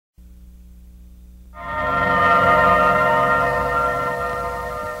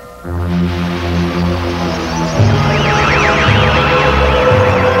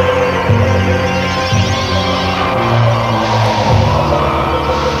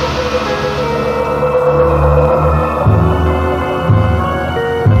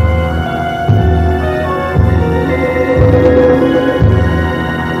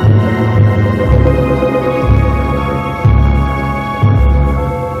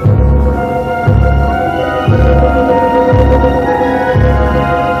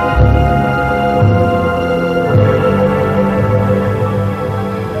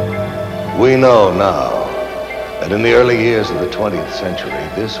know now that in the early years of the 20th century,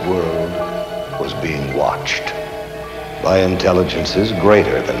 this world was being watched by intelligences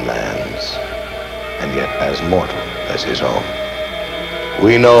greater than man's, and yet as mortal as his own.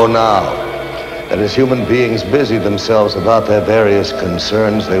 We know now that as human beings busied themselves about their various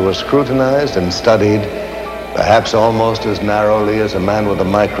concerns, they were scrutinized and studied, perhaps almost as narrowly as a man with a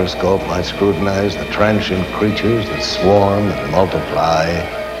microscope might scrutinize the transient creatures that swarm and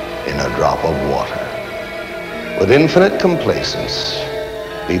multiply in a drop of water. With infinite complacence,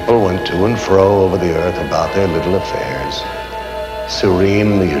 people went to and fro over the earth about their little affairs,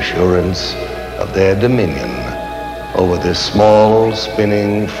 serene in the assurance of their dominion over this small,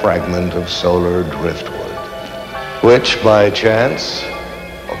 spinning fragment of solar driftwood, which by chance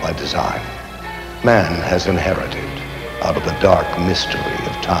or by design, man has inherited out of the dark mystery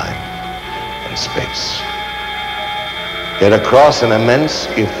of time and space. Yet across an immense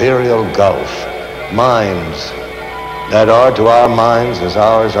ethereal gulf, minds that are to our minds as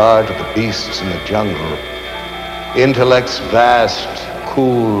ours are to the beasts in the jungle, intellects vast,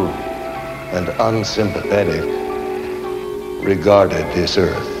 cool, and unsympathetic, regarded this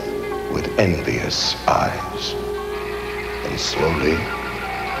earth with envious eyes, and slowly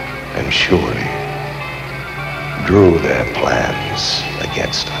and surely drew their plans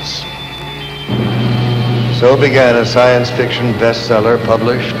against us. So began a science fiction bestseller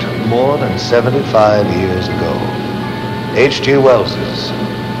published more than 75 years ago, H.G. Wells's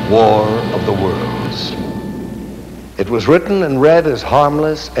War of the Worlds. It was written and read as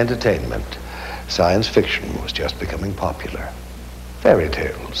harmless entertainment. Science fiction was just becoming popular. Fairy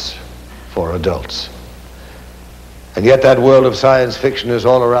tales for adults. And yet that world of science fiction is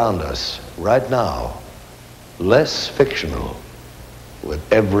all around us right now, less fictional with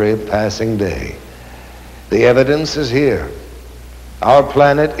every passing day. The evidence is here. Our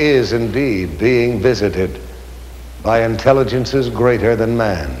planet is indeed being visited by intelligences greater than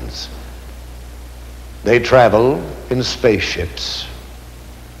man's. They travel in spaceships,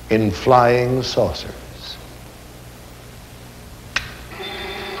 in flying saucers.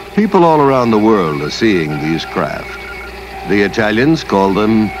 People all around the world are seeing these craft. The Italians call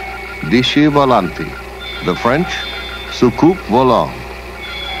them disci volanti, the French soucoupe volant,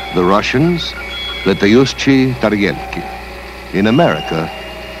 the Russians letayushchi targelki. In America,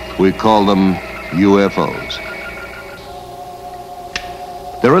 we call them UFOs.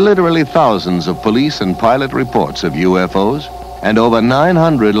 There are literally thousands of police and pilot reports of UFOs, and over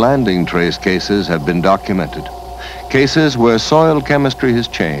 900 landing trace cases have been documented. Cases where soil chemistry has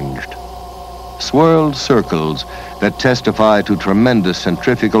changed. Swirled circles that testify to tremendous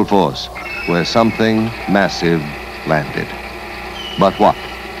centrifugal force where something massive landed. But what?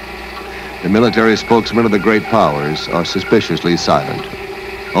 The military spokesmen of the great powers are suspiciously silent.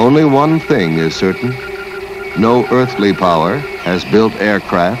 Only one thing is certain. No earthly power has built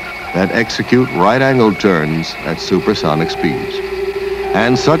aircraft that execute right-angled turns at supersonic speeds.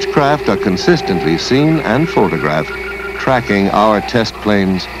 And such craft are consistently seen and photographed tracking our test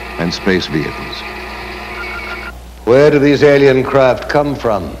planes and space vehicles. Where do these alien craft come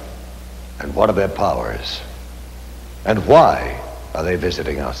from? And what are their powers? And why are they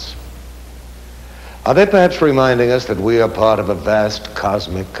visiting us? Are they perhaps reminding us that we are part of a vast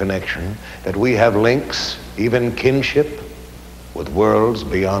cosmic connection, that we have links, even kinship, with worlds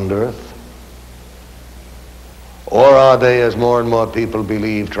beyond Earth? Or are they, as more and more people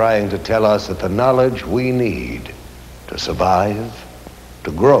believe, trying to tell us that the knowledge we need to survive,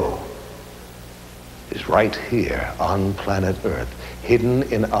 to grow, is right here on planet Earth, hidden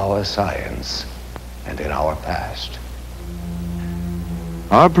in our science and in our past?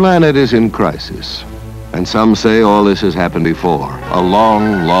 Our planet is in crisis, and some say all this has happened before, a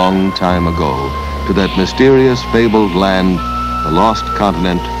long, long time ago, to that mysterious, fabled land, the lost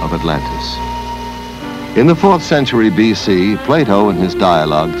continent of Atlantis. In the 4th century BC, Plato in his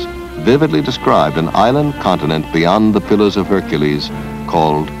dialogues vividly described an island continent beyond the Pillars of Hercules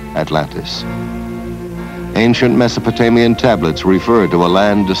called Atlantis. Ancient Mesopotamian tablets refer to a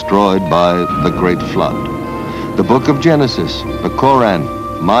land destroyed by the Great Flood. The Book of Genesis, the Koran,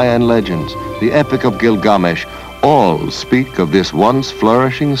 Mayan legends, the Epic of Gilgamesh, all speak of this once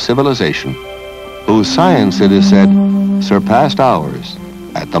flourishing civilization, whose science, it is said, surpassed ours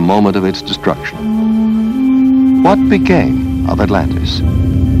at the moment of its destruction. What became of Atlantis?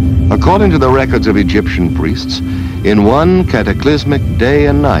 According to the records of Egyptian priests, in one cataclysmic day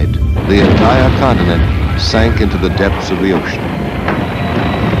and night, the entire continent sank into the depths of the ocean.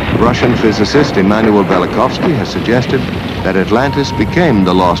 Russian physicist Immanuel Velikovsky has suggested that Atlantis became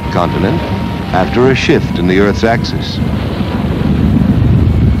the lost continent after a shift in the Earth's axis.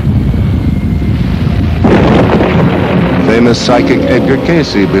 famous psychic Edgar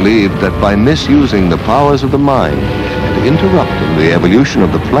Cayce believed that by misusing the powers of the mind and interrupting the evolution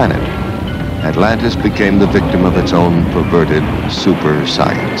of the planet, Atlantis became the victim of its own perverted super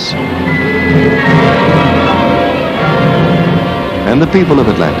science. And the people of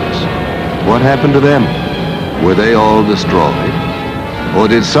Atlantis, what happened to them? Were they all destroyed? Or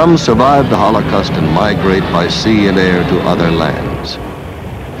did some survive the Holocaust and migrate by sea and air to other lands?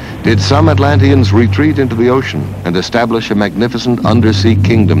 Did some Atlanteans retreat into the ocean and establish a magnificent undersea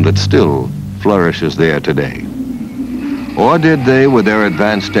kingdom that still flourishes there today? Or did they, with their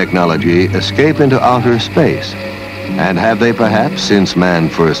advanced technology, escape into outer space? And have they perhaps, since man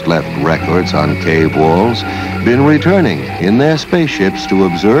first left records on cave walls, been returning in their spaceships to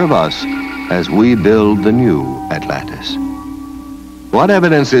observe us as we build the new Atlantis? What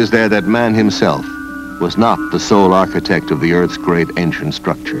evidence is there that man himself was not the sole architect of the Earth's great ancient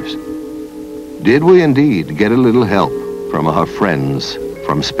structures? Did we indeed get a little help from our friends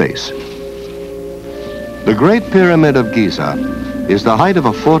from space? The Great Pyramid of Giza is the height of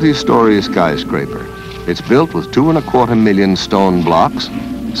a 40-story skyscraper. It's built with 2.25 million stone blocks,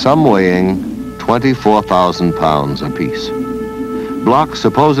 some weighing 24,000 pounds apiece. Blocks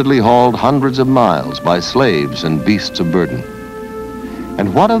supposedly hauled hundreds of miles by slaves and beasts of burden.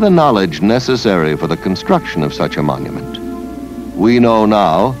 And what of the knowledge necessary for the construction of such a monument? We know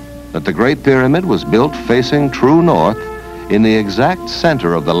now that the Great Pyramid was built facing true north in the exact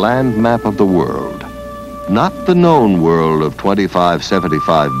center of the land map of the world. Not the known world of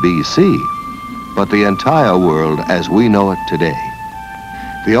 2575 BC, but the entire world as we know it today.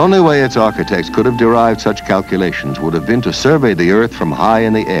 The only way its architects could have derived such calculations would have been to survey the Earth from high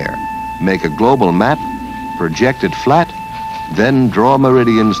in the air, make a global map, project it flat, then draw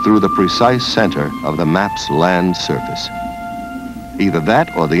meridians through the precise center of the map's land surface. Either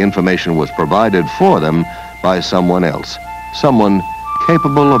that or the information was provided for them by someone else, someone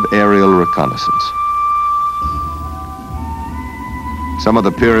capable of aerial reconnaissance. Some of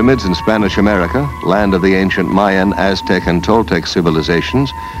the pyramids in Spanish America, land of the ancient Mayan, Aztec, and Toltec civilizations,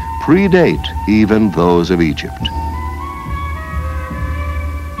 predate even those of Egypt.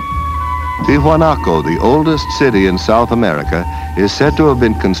 Tiwanaku, the oldest city in South America, is said to have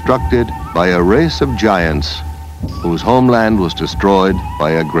been constructed by a race of giants whose homeland was destroyed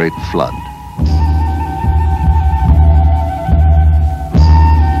by a great flood.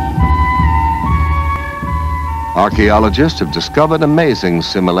 Archaeologists have discovered amazing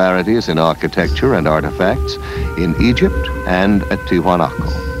similarities in architecture and artifacts in Egypt and at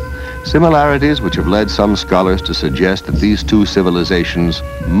Tiwanaku. Similarities which have led some scholars to suggest that these two civilizations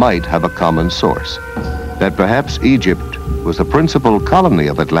might have a common source. That perhaps Egypt was the principal colony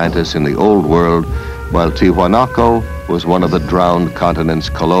of Atlantis in the Old World, while Tiwanaku was one of the drowned continent's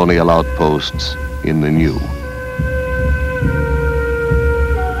colonial outposts in the New.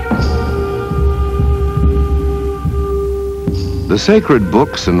 The sacred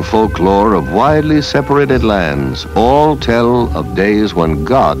books and folklore of widely separated lands all tell of days when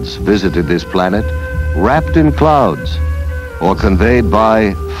gods visited this planet wrapped in clouds or conveyed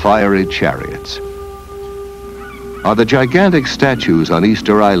by fiery chariots. Are the gigantic statues on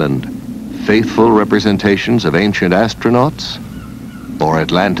Easter Island faithful representations of ancient astronauts or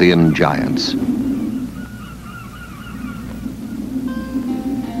Atlantean giants?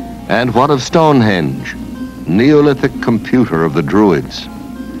 And what of Stonehenge, Neolithic computer of the Druids?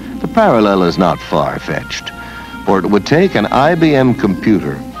 The parallel is not far-fetched, for it would take an IBM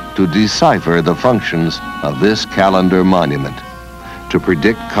computer to decipher the functions of this calendar monument, to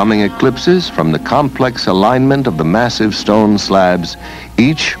predict coming eclipses from the complex alignment of the massive stone slabs,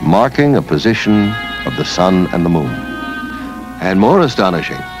 each marking a position of the sun and the moon. And more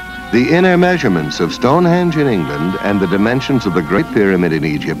astonishing, the inner measurements of Stonehenge in England and the dimensions of the Great Pyramid in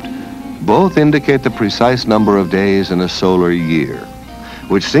Egypt both indicate the precise number of days in a solar year,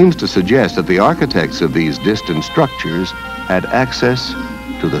 which seems to suggest that the architects of these distant structures had access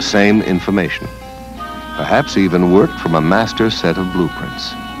to the same information, perhaps even worked from a master set of blueprints.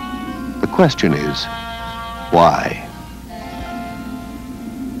 The question is, why?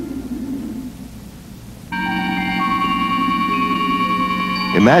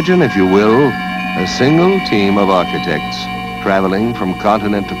 Imagine, if you will, a single team of architects traveling from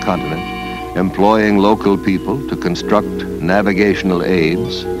continent to continent, employing local people to construct navigational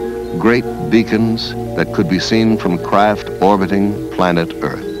aids, great beacons that could be seen from craft orbiting planet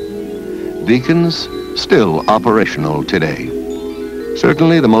Earth. Beacons still operational today.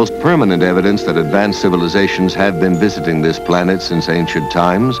 Certainly the most permanent evidence that advanced civilizations have been visiting this planet since ancient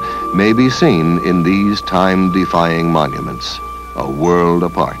times may be seen in these time-defying monuments, a world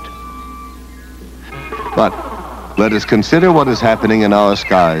apart. But let us consider what is happening in our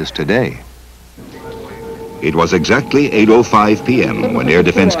skies today. It was exactly 8:05 p.m. when Air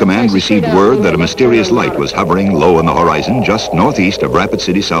Defense Command received word that a mysterious light was hovering low on the horizon just northeast of Rapid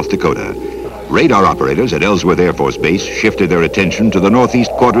City, South Dakota. Radar operators at Ellsworth Air Force Base shifted their attention to the northeast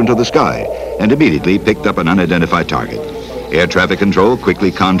quadrant of the sky and immediately picked up an unidentified target. Air Traffic Control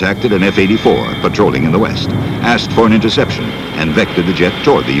quickly contacted an F-84 patrolling in the west, asked for an interception, and vectored the jet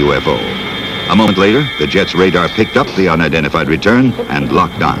toward the UFO. A moment later, the jet's radar picked up the unidentified return and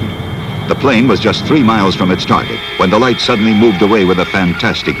locked on. The plane was just 3 miles from its target when the light suddenly moved away with a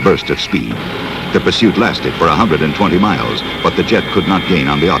fantastic burst of speed. The pursuit lasted for 120 miles, but the jet could not gain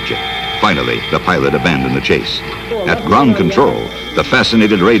on the object. Finally, the pilot abandoned the chase. At ground control, the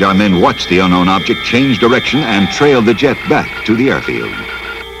fascinated radar men watched the unknown object change direction and trailed the jet back to the airfield.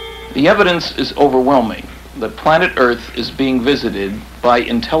 The evidence is overwhelming that planet Earth is being visited by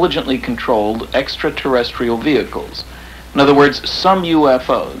intelligently controlled extraterrestrial vehicles. In other words, some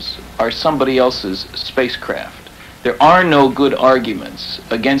UFOs are somebody else's spacecraft. There are no good arguments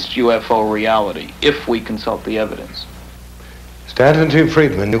against UFO reality if we consult the evidence. Stanton T.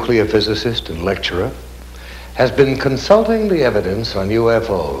 Friedman, nuclear physicist and lecturer, has been consulting the evidence on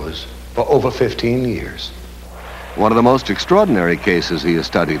UFOs for over 15 years. One of the most extraordinary cases he has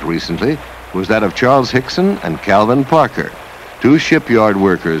studied recently was that of Charles Hickson and Calvin Parker, two shipyard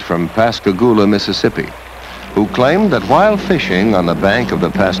workers from Pascagoula, Mississippi, who claimed that while fishing on the bank of the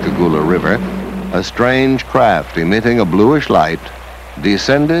Pascagoula River, a strange craft emitting a bluish light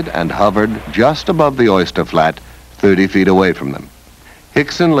descended and hovered just above the oyster flat 30 feet away from them.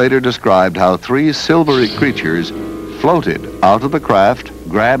 Hickson later described how 3 silvery creatures floated out of the craft,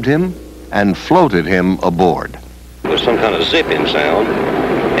 grabbed him, and floated him aboard. There was some kind of zipping sound,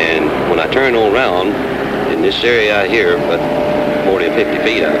 and when I turned around in this area out here, about 40 or 50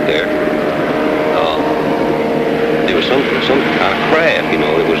 feet out there, there was some kind of craft, you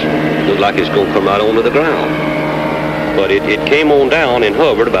know. It looked like it was going to come right onto the ground. But it came on down and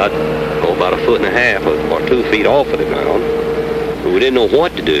hovered about a foot and a half or 2 feet off of the ground. But we didn't know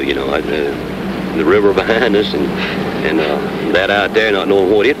what to do, you know. The river behind us and that out there, not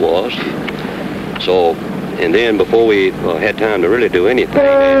knowing what it was. So, and then before we had time to really do anything,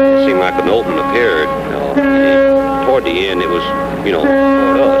 it seemed like an opening appeared. Toward the end, it was, you know,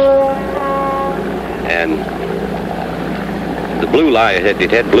 toward us. And the blue light, it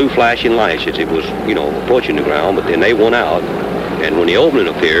had blue flashing lights as it was, you know, approaching the ground, but then they went out. And when the opening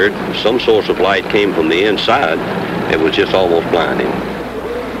appeared, some source of light came from the inside. It was just almost blinding.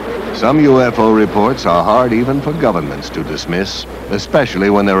 Some UFO reports are hard even for governments to dismiss,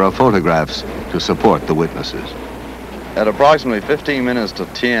 especially when there are photographs to support the witnesses. At approximately 15 minutes to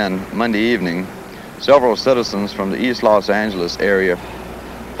 10 Monday evening, several citizens from the East Los Angeles area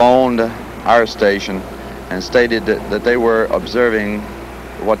phoned our station and stated that they were observing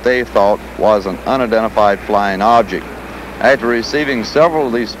what they thought was an unidentified flying object. After receiving several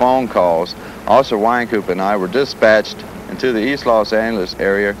of these phone calls, Officer Weinkoop and I were dispatched into the East Los Angeles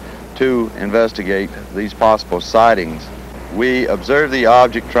area to investigate these possible sightings. We observed the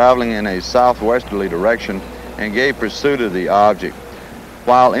object traveling in a southwesterly direction and gave pursuit of the object.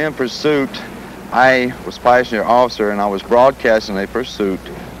 While in pursuit, I was passenger officer and I was broadcasting a pursuit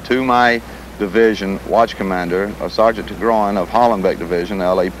to my division watch commander, Sergeant Tigroin of Hollenbeck Division,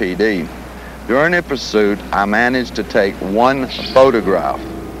 LAPD. During the pursuit, I managed to take one photograph.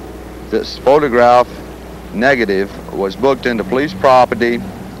 This photograph negative was booked into police property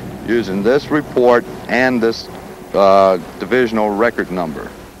using this report and this divisional record number.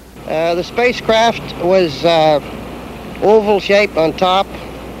 The spacecraft was oval shaped on top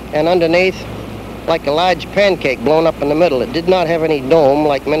and underneath, like a large pancake blown up in the middle. It did not have any dome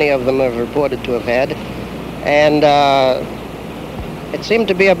like many of them have reported to have had. And it seemed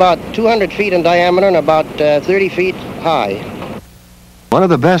to be about 200 feet in diameter and about 30 feet high. One of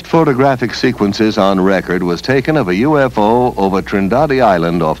the best photographic sequences on record was taken of a UFO over Trindade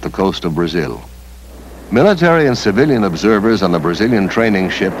Island off the coast of Brazil. Military and civilian observers on the Brazilian training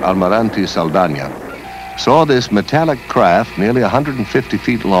ship Almirante Saldanha saw this metallic craft nearly 150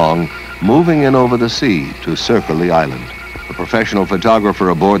 feet long moving in over the sea to circle the island. A professional photographer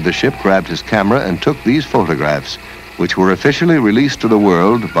aboard the ship grabbed his camera and took these photographs, which were officially released to the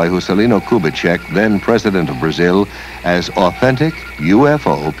world by Juscelino Kubitschek, then president of Brazil, as authentic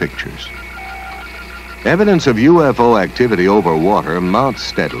UFO pictures. Evidence of UFO activity over water mounts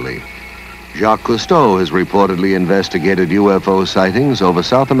steadily. Jacques Cousteau has reportedly investigated UFO sightings over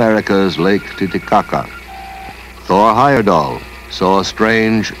South America's Lake Titicaca. Thor Heyerdahl saw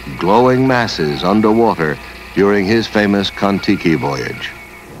strange glowing masses underwater during his famous Kon-Tiki voyage.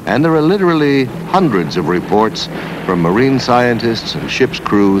 And there are literally hundreds of reports from marine scientists and ship's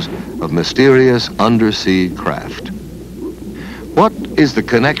crews of mysterious undersea craft. What is the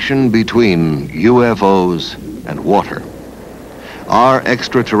connection between UFOs and water? Are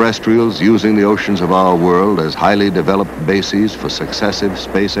extraterrestrials using the oceans of our world as highly developed bases for successive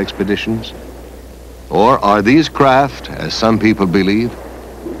space expeditions? Or are these craft, as some people believe,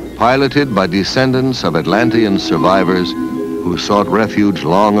 piloted by descendants of Atlantean survivors who sought refuge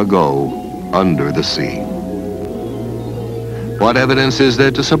long ago under the sea? What evidence is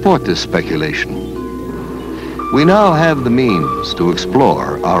there to support this speculation? We now have the means to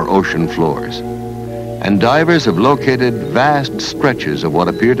explore our ocean floors, and divers have located vast stretches of what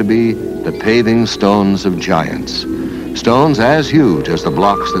appear to be the paving stones of giants. Stones as huge as the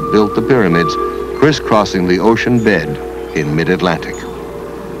blocks that built the pyramids, crisscrossing the ocean bed in mid-Atlantic.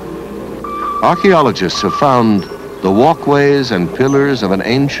 Archaeologists have found the walkways and pillars of an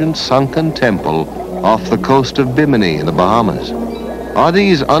ancient sunken temple off the coast of Bimini in the Bahamas. Are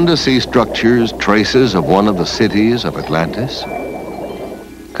these undersea structures traces of one of the cities of Atlantis?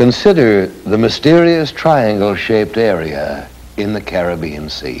 Consider the mysterious triangle-shaped area in the Caribbean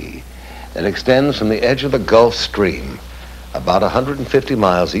Sea that extends from the edge of the Gulf Stream about 150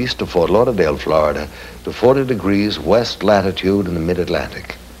 miles east of Fort Lauderdale, Florida, to 40 degrees west latitude in the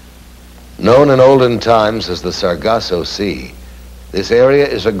mid-Atlantic. Known in olden times as the Sargasso Sea, this area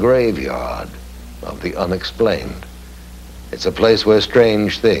is a graveyard of the unexplained. It's a place where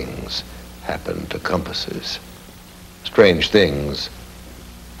strange things happen to compasses. Strange things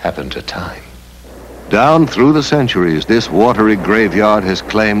happen to time. Down through the centuries, this watery graveyard has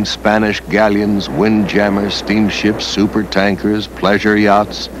claimed Spanish galleons, windjammers, steamships, supertankers, pleasure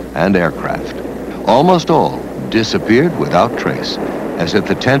yachts, and aircraft. Almost all disappeared without trace, as if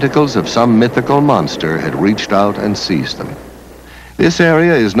the tentacles of some mythical monster had reached out and seized them. This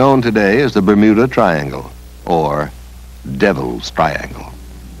area is known today as the Bermuda Triangle, or Devil's Triangle.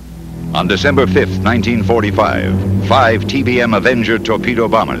 On December 5th, 1945, 5 TBM Avenger torpedo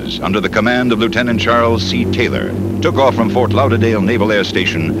bombers under the command of Lieutenant Charles C. Taylor took off from Fort Lauderdale Naval Air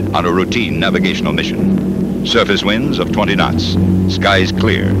Station on a routine navigational mission. Surface winds of 20 knots, skies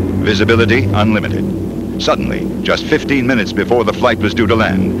clear, visibility unlimited. Suddenly, just 15 minutes before the flight was due to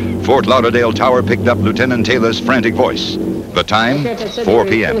land, Fort Lauderdale Tower picked up Lieutenant Taylor's frantic voice. The time, 4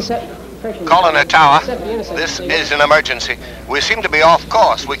 p.m. Calling the tower. This is an emergency. We seem to be off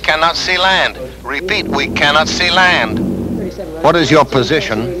course. We cannot see land. Repeat, we cannot see land. What is your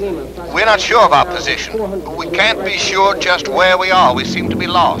position? We're not sure of our position. We can't be sure just where we are. We seem to be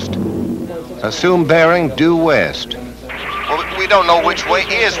lost. Assume bearing due west. Well, we don't know which way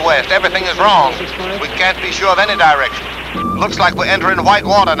is west. Everything is wrong. We can't be sure of any direction. Looks like we're entering white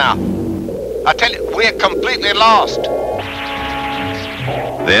water now. I tell you, we're completely lost.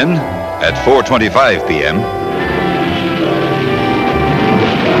 Then, at 4:25 p.m.,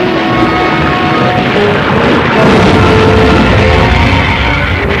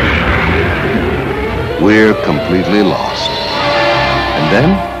 we're completely lost. And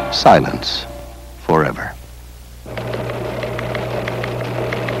then, silence forever.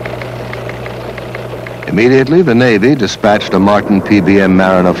 Immediately, the Navy dispatched a Martin PBM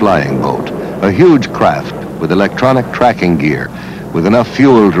Mariner flying boat, a huge craft with electronic tracking gear, with enough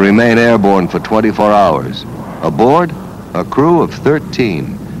fuel to remain airborne for 24 hours. Aboard, a crew of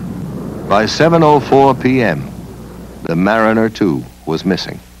 13. By 7:04 p.m., the Mariner 2 was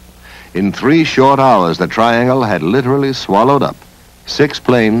missing. In 3 short hours, the Triangle had literally swallowed up 6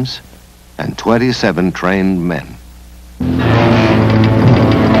 planes and 27 trained men.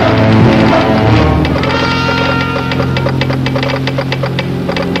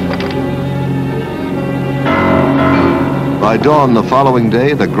 By dawn the following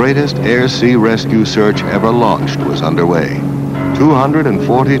day, the greatest air-sea rescue search ever launched was underway.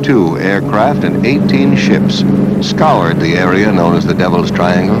 242 aircraft and 18 ships scoured the area known as the Devil's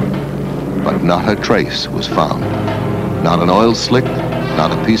Triangle, but not a trace was found. Not an oil slick,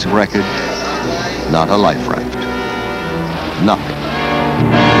 not a piece of wreckage, not a life raft. Nothing.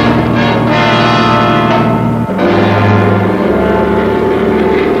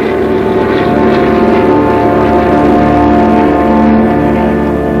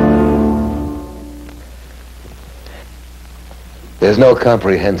 There's no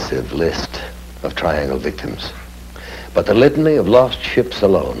comprehensive list of Triangle victims, but the litany of lost ships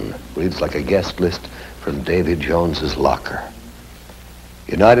alone reads like a guest list from Davy Jones's locker.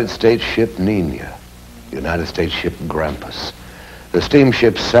 United States ship Nina, United States ship Grampus, the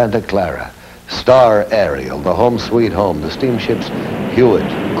steamship Santa Clara, Star Ariel, the Home Sweet Home, the steamships Hewitt,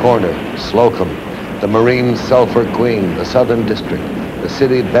 Corner, Slocum, the Marine Sulphur Queen, the Southern District, the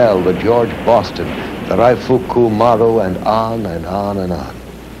City Bell, the George Boston, the Raifuku Maru, and on and on and on.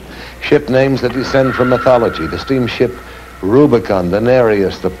 Ship names that descend from mythology, the steamship Rubicon, the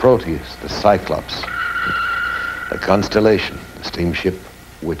Nereus, the Proteus, the Cyclops, the Constellation, the steamship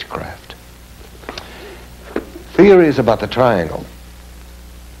Witchcraft. Theories about the triangle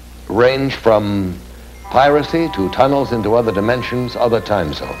range from piracy to tunnels into other dimensions, other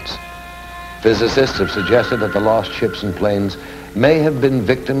time zones. Physicists have suggested that the lost ships and planes may have been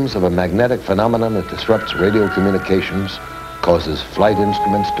victims of a magnetic phenomenon that disrupts radio communications, causes flight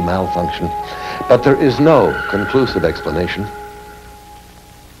instruments to malfunction, but there is no conclusive explanation.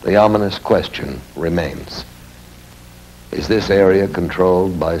 The ominous question remains. Is this area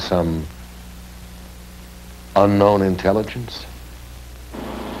controlled by some unknown intelligence?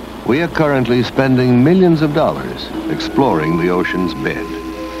 We are currently spending millions of dollars exploring the ocean's bed.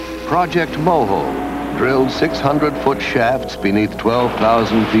 Project Moho drilled 600-foot shafts beneath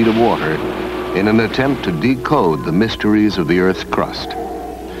 12,000 feet of water in an attempt to decode the mysteries of the Earth's crust.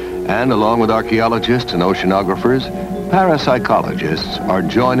 And along with archaeologists and oceanographers, parapsychologists are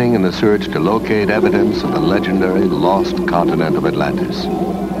joining in the search to locate evidence of the legendary lost continent of Atlantis.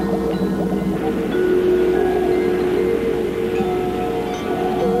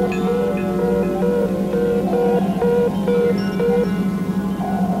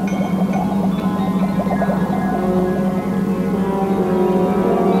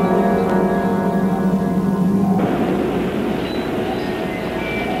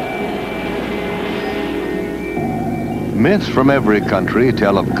 Myths from every country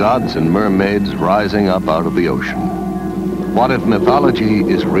tell of gods and mermaids rising up out of the ocean. What if mythology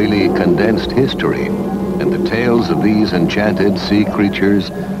is really condensed history, and the tales of these enchanted sea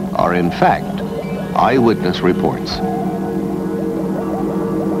creatures are in fact eyewitness reports?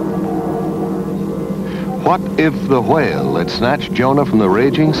 What if the whale that snatched Jonah from the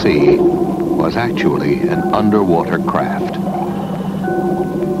raging sea was actually an underwater craft?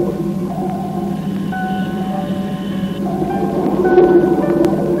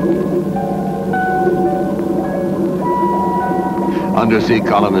 Undersea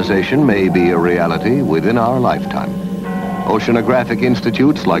colonization may be a reality within our lifetime. Oceanographic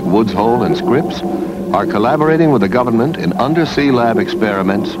institutes like Woods Hole and Scripps are collaborating with the government in undersea lab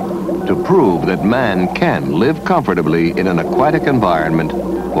experiments to prove that man can live comfortably in an aquatic environment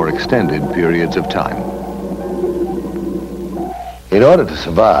for extended periods of time. In order to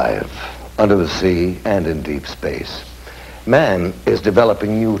survive under the sea and in deep space, man is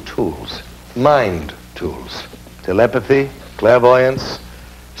developing new tools, mind tools, telepathy, clairvoyance,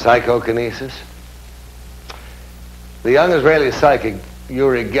 psychokinesis. The young Israeli psychic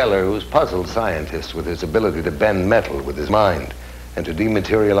Uri Geller, who's puzzled scientists with his ability to bend metal with his mind and to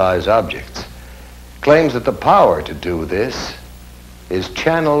dematerialize objects, claims that the power to do this is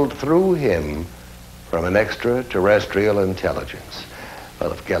channeled through him from an extraterrestrial intelligence.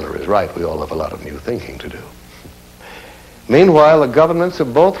 Well, if Geller is right, we all have a lot of new thinking to do. Meanwhile, the governments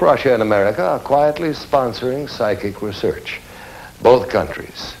of both Russia and America are quietly sponsoring psychic research. Both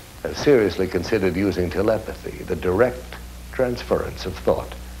countries have seriously considered using telepathy, the direct transference of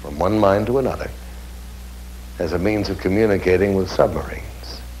thought from one mind to another, as a means of communicating with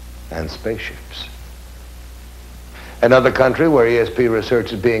submarines and spaceships. Another country where ESP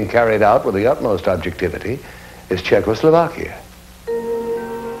research is being carried out with the utmost objectivity is Czechoslovakia.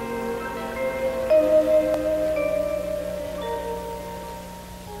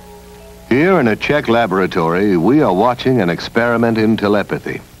 Here in a Czech laboratory, we are watching an experiment in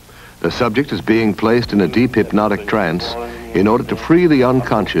telepathy. The subject is being placed in a deep hypnotic trance in order to free the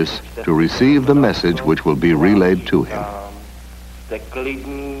unconscious to receive the message which will be relayed to him.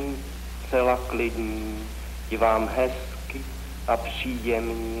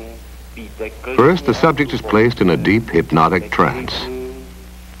 First, the subject is placed in a deep hypnotic trance.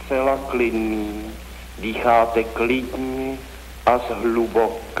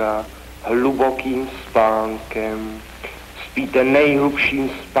 Hlubokým spánkem, spíte nejhlubším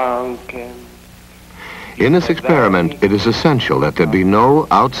spánkem. In this experiment, it is essential that there be no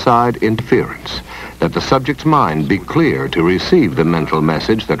outside interference, that the subject's mind be clear to receive the mental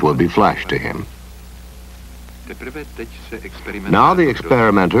message that will be flashed to him. Now the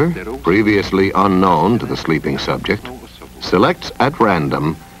experimenter, previously unknown to the sleeping subject, selects at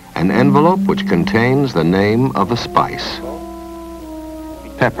random an envelope which contains the name of a spice.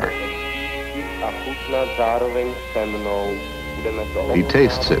 Pepper. He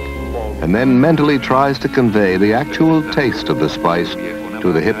tastes it, and then mentally tries to convey the actual taste of the spice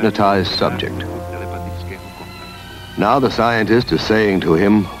to the hypnotized subject. Now the scientist is saying to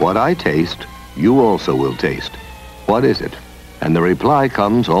him, what I taste, you also will taste. What is it? And the reply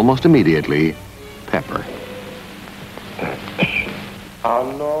comes almost immediately, pepper.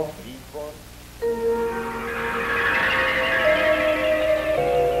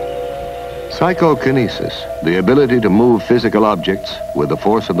 Psychokinesis, the ability to move physical objects with the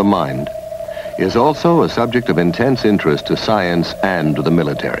force of the mind, is also a subject of intense interest to science and to the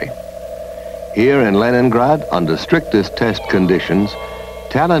military. Here in Leningrad, under strictest test conditions,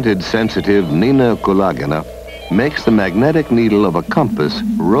 talented sensitive Nina Kulagina makes the magnetic needle of a compass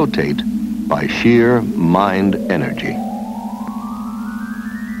rotate by sheer mind energy.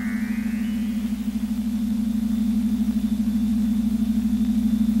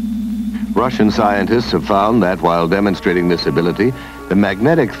 Russian scientists have found that while demonstrating this ability, the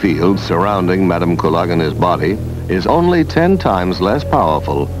magnetic field surrounding Madame Kulagina's body is only 10 times less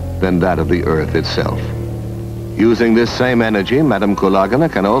powerful than that of the Earth itself. Using this same energy, Madame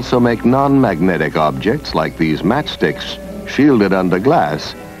Kulagina can also make non-magnetic objects like these matchsticks, shielded under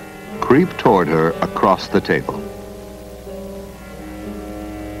glass, creep toward her across the table.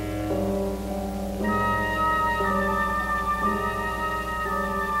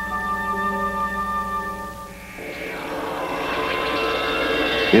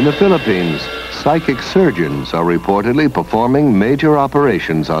 In the Philippines, psychic surgeons are reportedly performing major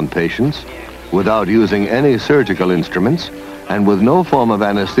operations on patients without using any surgical instruments and with no form of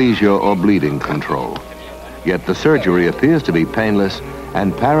anesthesia or bleeding control. Yet the surgery appears to be painless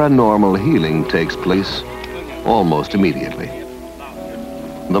and paranormal healing takes place almost immediately.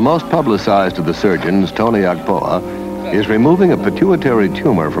 The most publicized of the surgeons, Tony Agpoa, is removing a pituitary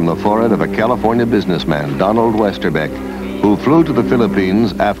tumor from the forehead of a California businessman, Donald Westerbeck, who flew to the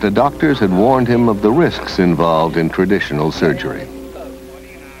Philippines after doctors had warned him of the risks involved in traditional surgery.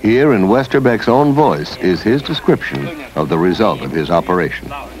 Here in Westerbeck's own voice is his description of the result of his operation.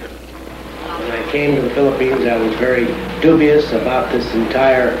 When I came to the Philippines, I was very dubious about this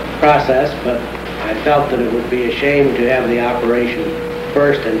entire process, but I felt that it would be a shame to have the operation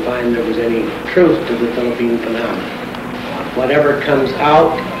first and find there was any truth to the Philippine phenomenon. Whatever comes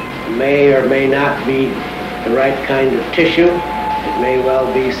out may or may not be the right kind of tissue. It may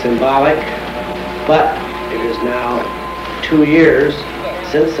well be symbolic, but it is now 2 years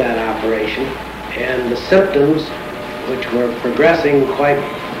since that operation, and the symptoms, which were progressing quite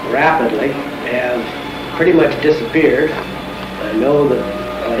rapidly, have pretty much disappeared. I know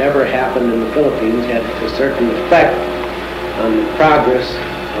that whatever happened in the Philippines had a certain effect on the progress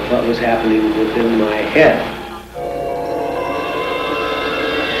of what was happening within my head.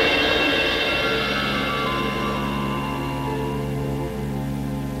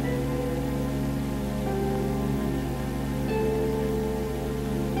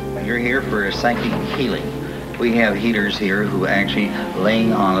 You're here for psychic healing. We have healers here who actually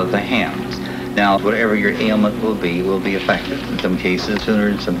laying on of the hands. Now, whatever your ailment will be affected. In some cases sooner,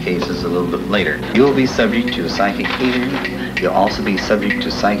 in some cases a little bit later. You'll be subject to psychic healing. You'll also be subject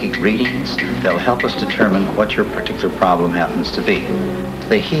to psychic readings. They'll help us determine what your particular problem happens to be.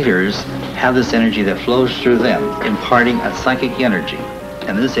 The healers have this energy that flows through them, imparting a psychic energy.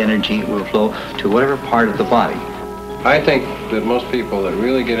 And this energy will flow to whatever part of the body. I think that most people that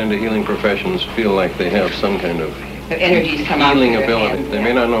really get into healing professions feel like they have some kind of healing ability. They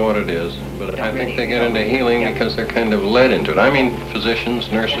may not know what it is, but I think they get into healing because they're kind of led into it. I mean,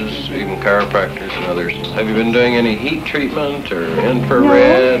 physicians, nurses, even chiropractors and others. Have you been doing any heat treatment or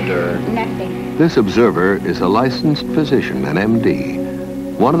infrared or? Nothing. This observer is a licensed physician, an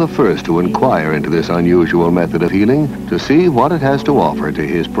MD, one of the first to inquire into this unusual method of healing to see what it has to offer to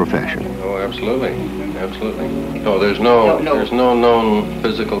his profession. Oh, absolutely. Absolutely. No, there's no known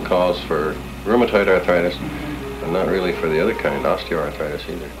physical cause for rheumatoid arthritis, and not really for the other kind, osteoarthritis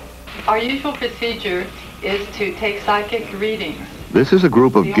either. Our usual procedure is to take psychic readings. This is a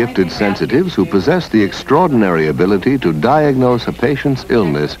group of gifted sensitives who possess the extraordinary ability to diagnose a patient's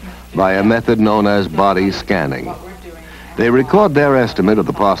illness by a method known as body scanning. They record their estimate of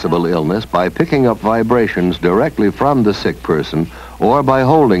the possible illness by picking up vibrations directly from the sick person or by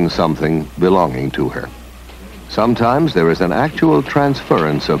holding something belonging to her. Sometimes there is an actual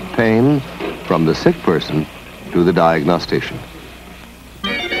transference of pain from the sick person to the diagnostician.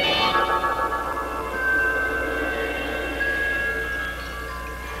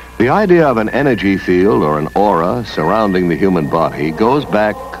 The idea of an energy field or an aura surrounding the human body goes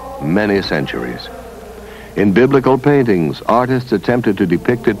back many centuries. In biblical paintings, artists attempted to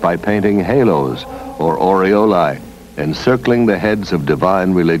depict it by painting halos or aureolae encircling the heads of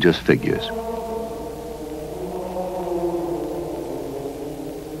divine religious figures.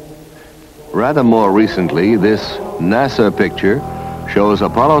 Rather more recently, this NASA picture shows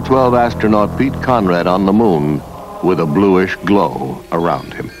Apollo 12 astronaut Pete Conrad on the moon with a bluish glow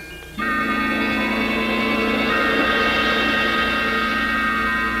around him.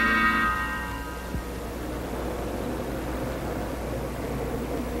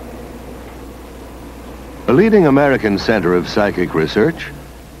 A leading American center of psychic research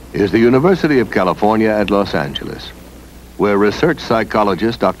is the University of California at Los Angeles, where research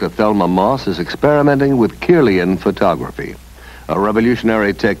psychologist Dr. Thelma Moss is experimenting with Kirlian photography, a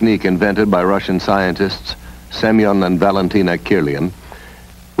revolutionary technique invented by Russian scientists Semyon and Valentina Kirlian,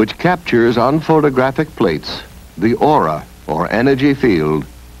 which captures on photographic plates the aura or energy field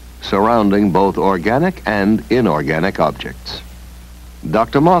surrounding both organic and inorganic objects.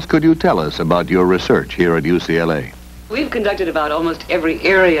 Dr. Moss, could you tell us about your research here at UCLA? We've conducted about almost every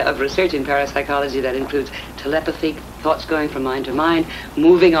area of research in parapsychology. That includes telepathy, thoughts going from mind to mind,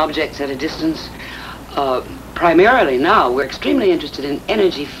 moving objects at a distance. Primarily now, we're extremely interested in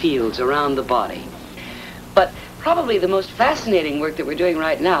energy fields around the body. But probably the most fascinating work that we're doing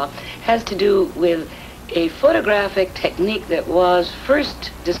right now has to do with a photographic technique that was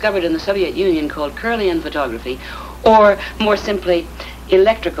first discovered in the Soviet Union called Kirlian photography, or more simply,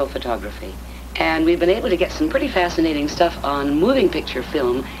 electrical photography. And we've been able to get some pretty fascinating stuff on moving picture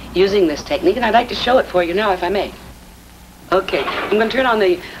film using this technique, and I'd like to show it for you now, if I may. Okay, I'm going to turn on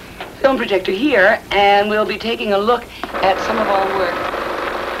the film projector here, and we'll be taking a look at some of our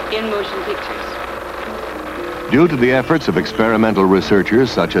work in motion pictures. Due to the efforts of experimental researchers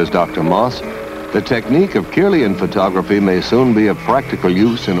such as Dr. Moss, the technique of Kirlian photography may soon be of practical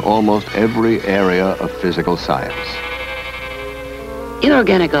use in almost every area of physical science.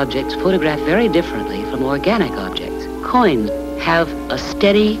 Inorganic objects photograph very differently from organic objects. Coins have a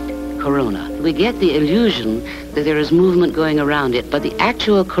steady corona. We get the illusion that there is movement going around it, but the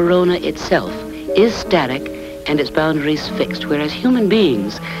actual corona itself is static and its boundaries fixed, whereas human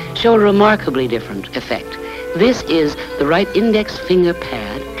beings show a remarkably different effect. This is the right index finger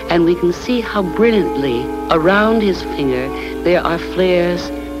pad, and we can see how brilliantly around his finger there are flares,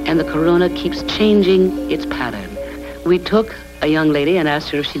 and the corona keeps changing its pattern. We took a young lady and asked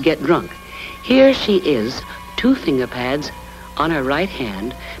her if she'd get drunk. Here she is, 2 finger pads on her right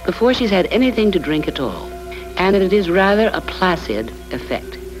hand before she's had anything to drink at all. And it is rather a placid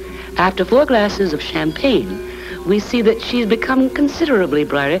effect. After 4 glasses of champagne, we see that she's become considerably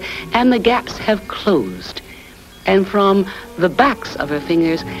brighter and the gaps have closed. And from the backs of her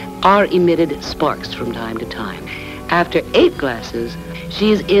fingers are emitted sparks from time to time. After 8 glasses,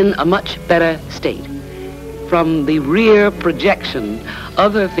 she's in a much better state. From the rear projection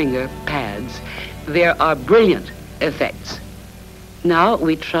of her finger pads, there are brilliant effects. Now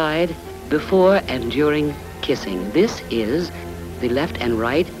we tried before and during kissing. This is the left and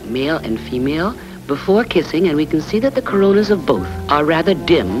right, male and female, before kissing, and we can see that the coronas of both are rather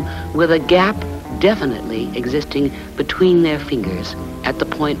dim, with a gap definitely existing between their fingers at the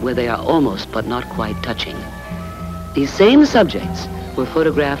point where they are almost but not quite touching. These same subjects were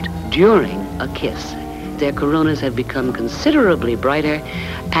photographed during a kiss. Their coronas have become considerably brighter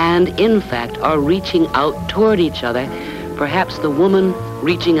and, in fact, are reaching out toward each other, perhaps the woman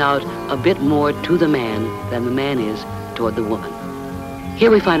reaching out a bit more to the man than the man is toward the woman.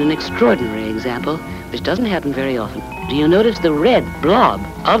 Here we find an extraordinary example, which doesn't happen very often. Do you notice the red blob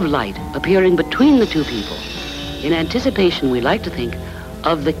of light appearing between the 2 people? In anticipation, we like to think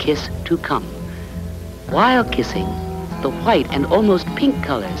of the kiss to come. While kissing, the white and almost pink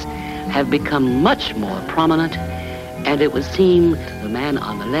colors have become much more prominent, and it would seem the man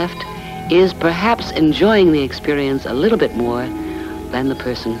on the left is perhaps enjoying the experience a little bit more than the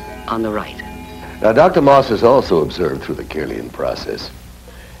person on the right. Now, Dr. Moss has also observed through the Kirlian process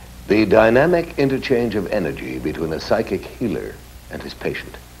the dynamic interchange of energy between a psychic healer and his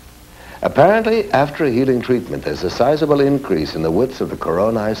patient. Apparently, after a healing treatment, there's a sizable increase in the width of the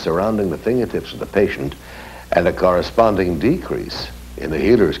coronae surrounding the fingertips of the patient and a corresponding decrease in the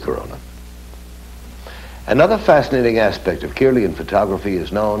healer's corona. Another fascinating aspect of Kirlian photography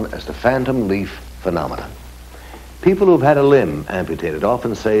is known as the phantom leaf phenomenon. People who've had a limb amputated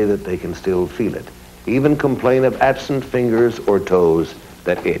often say that they can still feel it, even complain of absent fingers or toes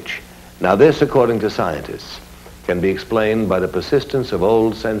that itch. Now this, according to scientists, can be explained by the persistence of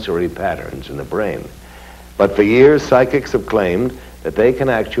old sensory patterns in the brain. But for years, psychics have claimed that they can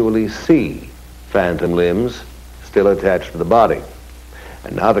actually see phantom limbs still attached to the body.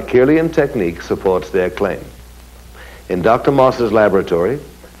 And now the Kirlian technique supports their claim. In Dr. Moss's laboratory,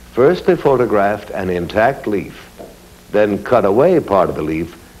 first they photographed an intact leaf, then cut away part of the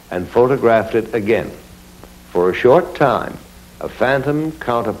leaf and photographed it again. For a short time, a phantom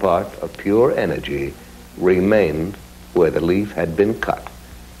counterpart of pure energy remained where the leaf had been cut.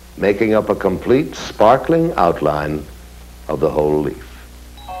 making up a complete sparkling outline of the whole leaf.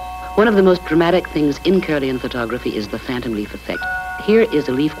 One of the most dramatic things in Kirlian photography is the phantom leaf effect. Here is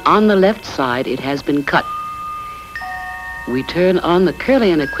a leaf on the left side. It has been cut. We turn on the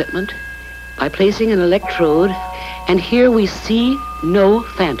Kirlian equipment by placing an electrode, and here we see no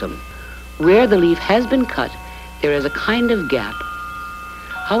phantom. Where the leaf has been cut, there is a kind of gap.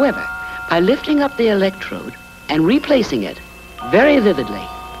 However, by lifting up the electrode and replacing it very vividly,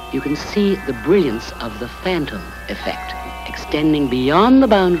 you can see the brilliance of the phantom effect. Extending beyond the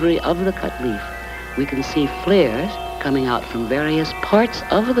boundary of the cut leaf, we can see flares coming out from various parts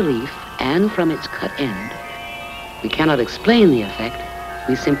of the leaf and from its cut end. We cannot explain the effect.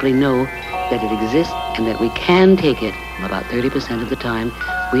 We simply know that it exists and that we can take it. About 30% of the time,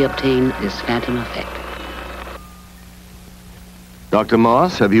 we obtain this phantom effect. Dr.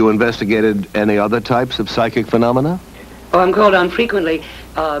 Moss, have you investigated any other types of psychic phenomena? Oh, I'm called on frequently.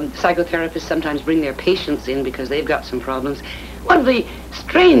 Psychotherapists sometimes bring their patients in because they've got some problems. One of the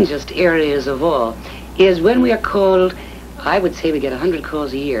strangest areas of all is when we are called, I would say we get 100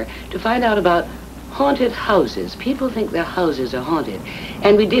 calls a year, to find out about haunted houses. People think their houses are haunted.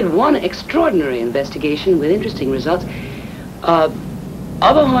 And we did one extraordinary investigation with interesting results of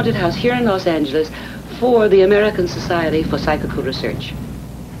a haunted house here in Los Angeles for the American Society for Psychical Research.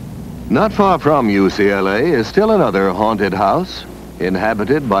 Not far from UCLA is still another haunted house,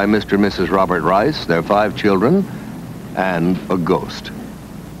 inhabited by Mr. and Mrs. Robert Rice, their 5 children, and a ghost.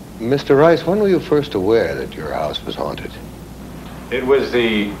 Mr. Rice, when were you first aware that your house was haunted? It was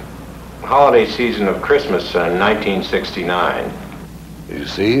the holiday season of Christmas in 1969. Did you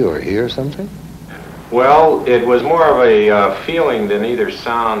see or hear something? Well, it was more of a feeling than either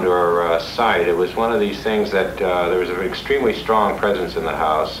sound or sight. It was one of these things that there was an extremely strong presence in the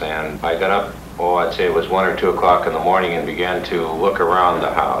house, and I got up, I'd say it was 1 or 2 o'clock in the morning, and began to look around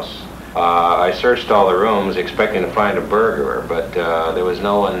the house. I searched all the rooms expecting to find a burglar, but there was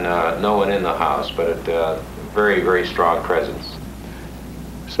no one in the house, but a very, very strong presence.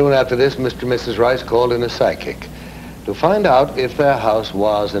 Soon after this, Mr. and Mrs. Rice called in a psychic to find out if their house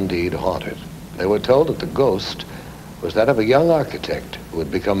was indeed haunted. They were told that the ghost was that of a young architect who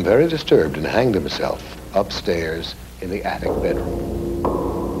had become very disturbed and hanged himself upstairs in the attic bedroom.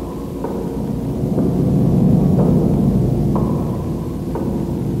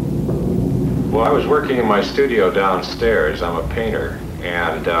 Well, I was working in my studio downstairs. I'm a painter,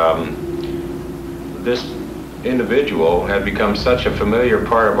 and this individual had become such a familiar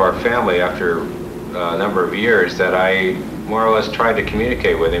part of our family after a number of years that I more or less tried to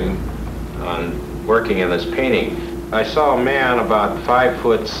communicate with him on working in this painting. I saw a man about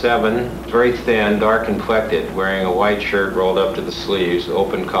 5'7", very thin, dark complected, wearing a white shirt rolled up to the sleeves,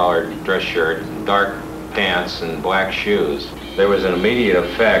 open collared dress shirt, dark pants, and black shoes. There was an immediate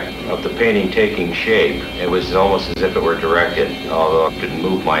effect of the painting taking shape. It was almost as if it were directed, although I didn't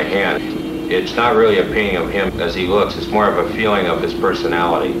move my hand. It's not really a painting of him as he looks, it's more of a feeling of his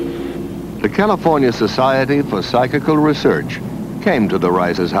personality. The California Society for Psychical Research came to the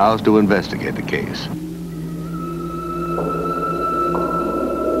Rice's house to investigate the case.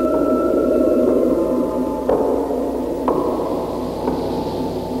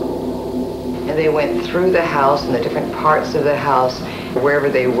 And they went through the house and the different parts of the house, wherever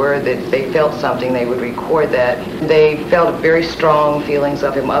they were, that they felt something, they would record that. They felt very strong feelings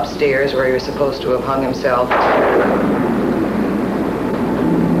of him upstairs where he was supposed to have hung himself.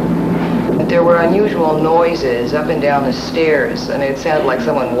 There were unusual noises up and down the stairs, and it sounded like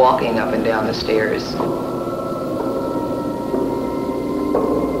someone walking up and down the stairs.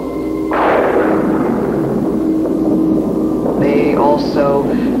 They also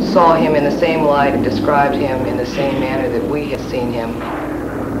saw him in the same light and described him in the same manner that we had seen him.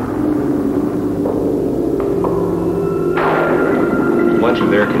 Much of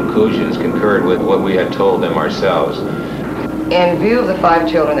their conclusions concurred with what we had told them ourselves. In view of the 5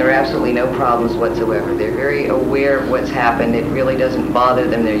 children, there are absolutely no problems whatsoever. They're very aware of what's happened. It really doesn't bother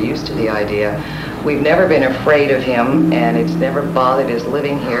them. They're used to the idea. We've never been afraid of him, and it's never bothered us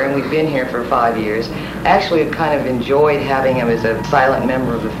living here, and we've been here for 5 years. Actually, we've kind of enjoyed having him as a silent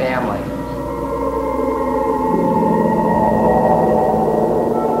member of the family.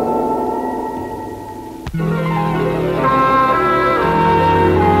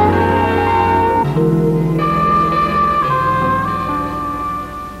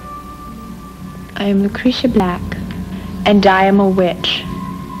 I am Lucretia Black, and I am a witch.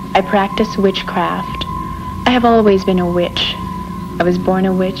 I practice witchcraft. I have always been a witch. I was born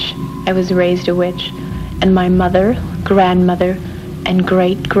a witch, I was raised a witch, and my mother, grandmother, and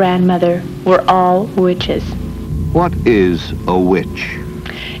great-grandmother were all witches. What is a witch?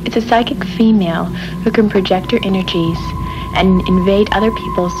 It's a psychic female who can project her energies and invade other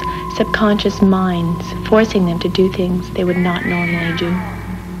people's subconscious minds, forcing them to do things they would not normally do.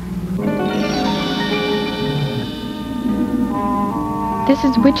 This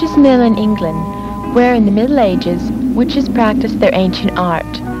is Witches' Mill in England, where in the Middle Ages, witches practiced their ancient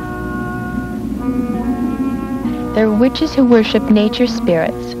art. There are witches who worship nature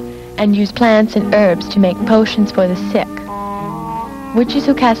spirits and use plants and herbs to make potions for the sick. Witches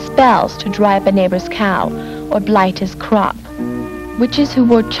who cast spells to dry up a neighbor's cow or blight his crop. Witches who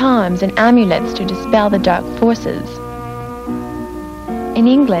wore charms and amulets to dispel the dark forces. In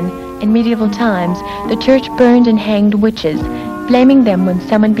England, in medieval times, the church burned and hanged witches, blaming them when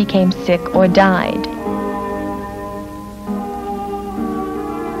someone became sick or died.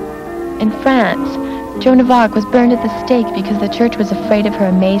 In France, Joan of Arc was burned at the stake because the church was afraid of her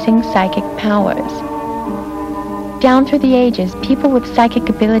amazing psychic powers. Down through the ages, people with psychic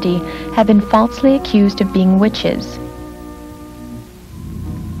ability have been falsely accused of being witches.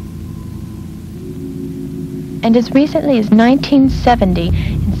 And as recently as 1970,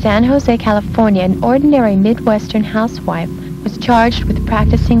 in San Jose, California, an ordinary Midwestern housewife was charged with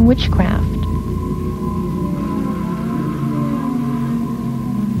practicing witchcraft.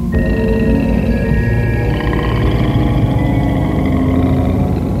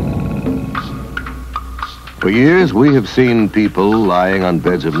 For years, we have seen people lying on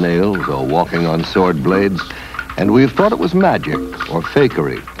beds of nails or walking on sword blades, and we've thought it was magic or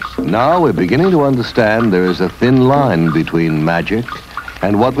fakery. Now we're beginning to understand there is a thin line between magic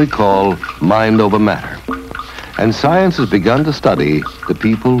and what we call mind over matter. And science has begun to study the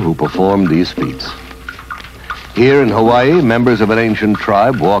people who perform these feats. Here in Hawaii, members of an ancient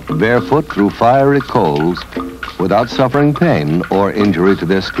tribe walked barefoot through fiery coals without suffering pain or injury to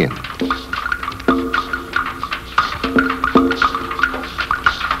their skin.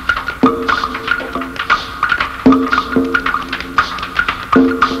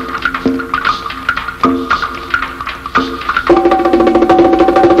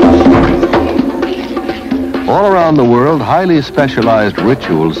 All around the world, highly specialized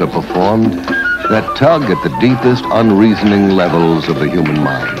rituals are performed that tug at the deepest, unreasoning levels of the human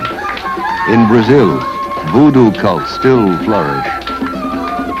mind. In Brazil, voodoo cults still flourish.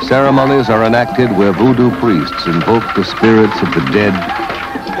 Ceremonies are enacted where voodoo priests invoke the spirits of the dead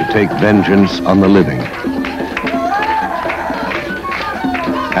to take vengeance on the living.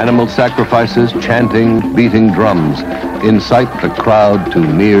 Animal sacrifices, chanting, beating drums incite the crowd to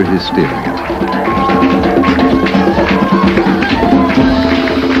near hysteria.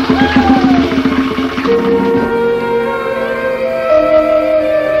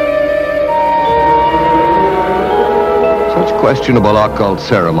 Questionable occult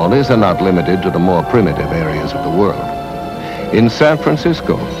ceremonies are not limited to the more primitive areas of the world. In San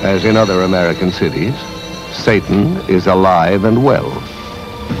Francisco, as in other American cities, Satan is alive and well.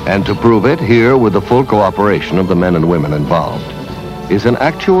 And to prove it, here, with the full cooperation of the men and women involved, is an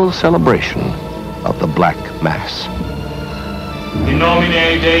actual celebration of the Black Mass. In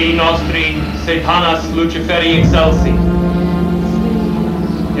nomine Dei nostri, Satanas Luciferi excelsi.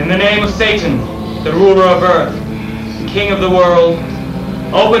 In the name of Satan, the ruler of earth, King of the world,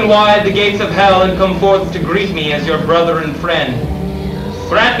 open wide the gates of hell and come forth to greet me as your brother and friend.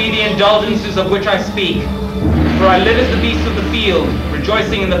 Grant me the indulgences of which I speak, for I live as the beasts of the field,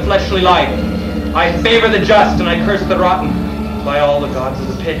 rejoicing in the fleshly life. I favor the just and I curse the rotten. By all the gods of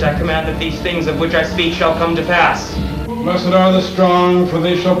the pit I command that these things of which I speak shall come to pass. Blessed are the strong, for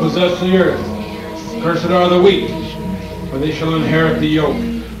they shall possess the earth. Cursed are the weak, for they shall inherit the yoke.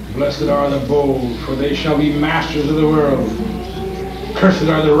 Blessed are the bold, for they shall be masters of the world. Cursed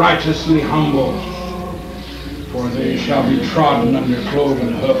are the righteously humble, for they shall be trodden under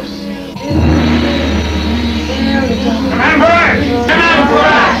cloven hoofs.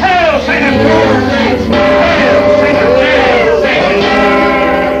 Hail Satan! Hail Satan! Hail Satan!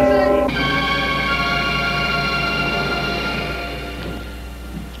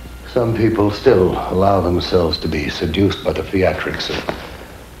 Some people still allow themselves to be seduced by the theatrics of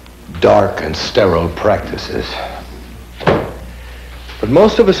dark and sterile practices. But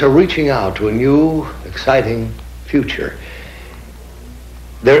most of us are reaching out to a new, exciting future.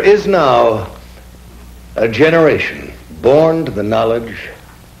 There is now a generation born to the knowledge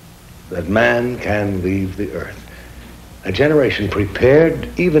that man can leave the earth. A generation prepared,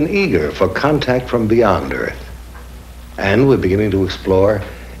 even eager, for contact from beyond Earth. And we're beginning to explore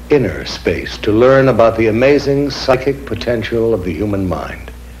inner space to learn about the amazing psychic potential of the human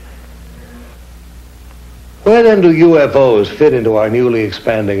mind. Where then do UFOs fit into our newly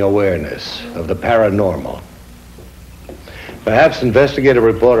expanding awareness of the paranormal? Perhaps investigative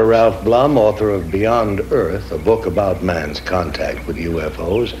reporter Ralph Blum, author of Beyond Earth, a book about man's contact with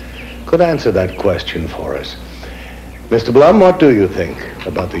UFOs, could answer that question for us. Mr. Blum, what do you think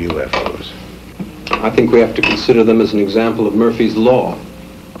about the UFOs? I think we have to consider them as an example of Murphy's Law.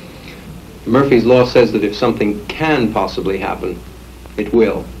 Murphy's Law says that if something can possibly happen, it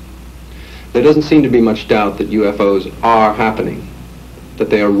will. There doesn't seem to be much doubt that UFOs are happening, that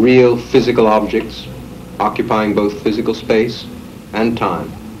they are real physical objects occupying both physical space and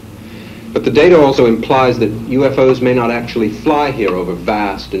time. But the data also implies that UFOs may not actually fly here over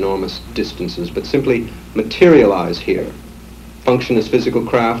vast, enormous distances, but simply materialize here, function as physical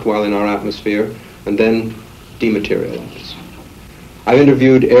craft while in our atmosphere, and then dematerialize. I've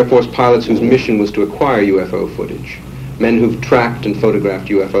interviewed Air Force pilots whose mission was to acquire UFO footage, men who've tracked and photographed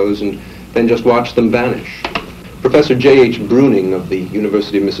UFOs and then just watched them vanish. Professor J.H. Bruning of the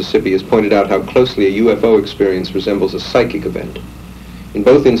University of Mississippi has pointed out how closely a UFO experience resembles a psychic event. In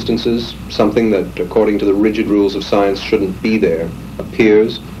both instances, something that, according to the rigid rules of science, shouldn't be there,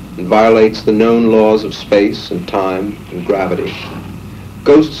 appears and violates the known laws of space and time and gravity.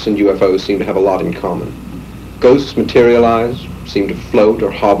 Ghosts and UFOs seem to have a lot in common. Ghosts materialize, seem to float or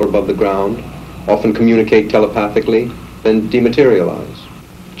hover above the ground, often communicate telepathically, then dematerialize,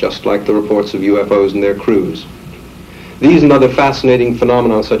 just like the reports of UFOs and their crews. These and other fascinating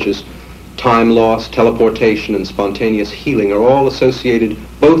phenomena such as time loss, teleportation, and spontaneous healing are all associated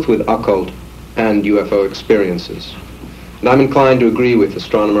both with occult and UFO experiences. And I'm inclined to agree with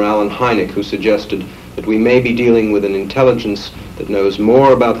astronomer Alan Hynek, who suggested that we may be dealing with an intelligence that knows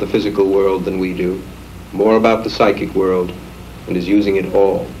more about the physical world than we do, more about the psychic world, and is using it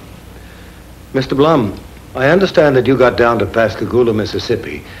all. Mr. Blum, I understand that you got down to Pascagoula,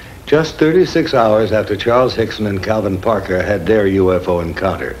 Mississippi, just 36 hours after Charles Hickson and Calvin Parker had their UFO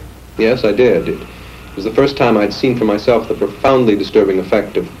encounter. Yes, I did. It was the first time I'd seen for myself the profoundly disturbing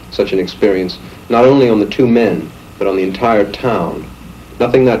effect of such an experience, not only on the two men, but on the entire town.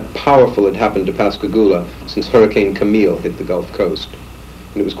 Nothing that powerful had happened to Pascagoula since Hurricane Camille hit the Gulf Coast.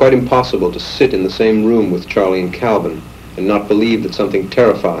 And it was quite impossible to sit in the same room with Charlie and Calvin and not believe that something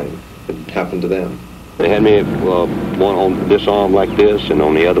terrifying had happened to them. They had me one on this arm like this, and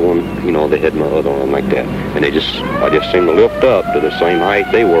on the other one, you know, they had my other arm like that. And I just seemed to lift up to the same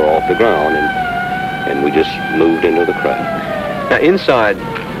height they were off the ground, and we just moved into the craft. Now inside,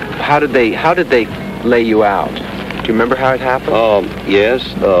 how did they lay you out? Do you remember how it happened? Yes.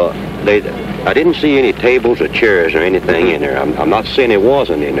 I didn't see any tables or chairs or anything in there. I'm not saying it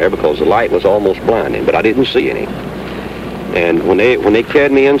wasn't in there because the light was almost blinding, but I didn't see any. And when they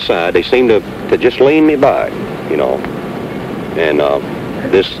carried me inside, they seemed to just lean me back, you know. And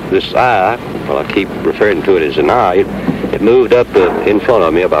this eye, well, I keep referring to it as an eye, it moved up in front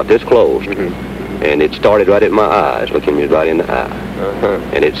of me about this close. Mm-hmm. And it started right at my eyes, looking me right in the eye. Uh-huh.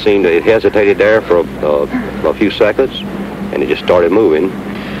 And it hesitated there for a few seconds, and it just started moving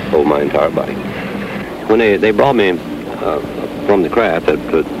over my entire body. When they brought me from the craft that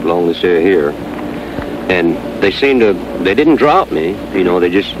along this area here, and they didn't drop me, you know, they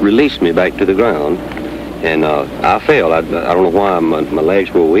just released me back to the ground. And I fell. I don't know why my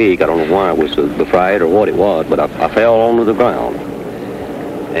legs were weak. I don't know why it was the fright or what it was, but I fell onto the ground.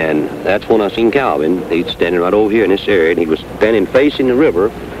 And that's when I seen Calvin. He's standing right over here in this area, and he was standing facing the river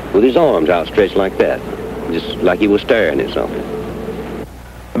with his arms outstretched like that, just like he was staring at something.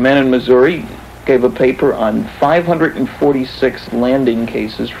 A man in Missouri gave a paper on 546 landing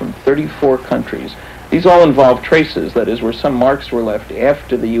cases from 34 countries. These all involve traces, that is, where some marks were left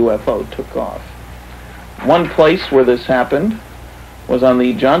after the UFO took off. One place where this happened was on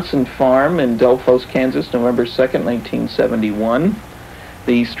the Johnson Farm in Delphos, Kansas, November 2nd, 1971.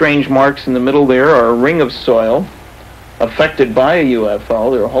 The strange marks in the middle there are a ring of soil affected by a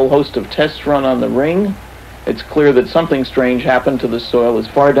UFO. There are a whole host of tests run on the ring. It's clear that something strange happened to the soil as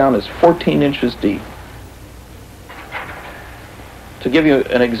far down as 14 inches deep. To give you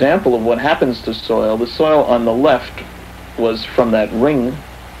an example of what happens to soil, the soil on the left was from that ring,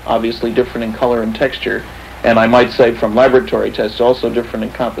 obviously different in color and texture, and I might say from laboratory tests also different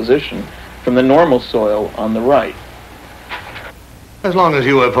in composition from the normal soil on the right. As long as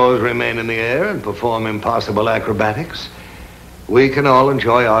UFOs remain in the air and perform impossible acrobatics, we can all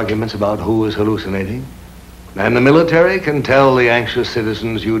enjoy arguments about who is hallucinating. And the military can tell the anxious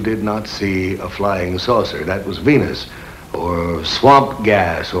citizens you did not see a flying saucer. That was Venus, or swamp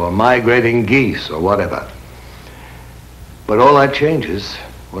gas, or migrating geese, or whatever. But all that changes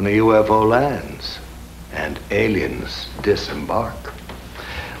when a UFO lands and aliens disembark.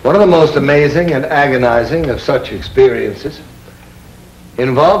 One of the most amazing and agonizing of such experiences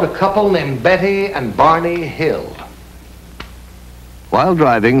involved a couple named Betty and Barney Hill. While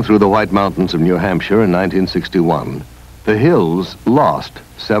driving through the White Mountains of New Hampshire in 1961, the Hills lost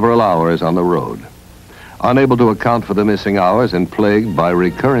several hours on the road. Unable to account for the missing hours and plagued by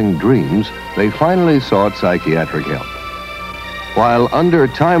recurring dreams, they finally sought psychiatric help. While under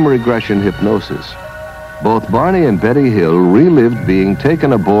time regression hypnosis, both Barney and Betty Hill relived being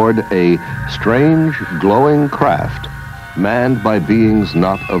taken aboard a strange, glowing craft manned by beings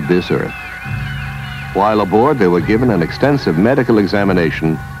not of this earth. While aboard, they were given an extensive medical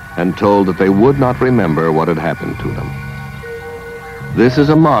examination and told that they would not remember what had happened to them. This is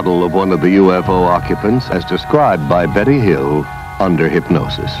a model of one of the UFO occupants as described by Betty Hill under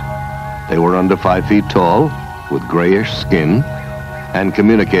hypnosis. They were under 5 feet tall, with grayish skin, and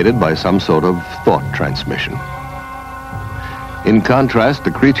communicated by some sort of thought transmission. In contrast,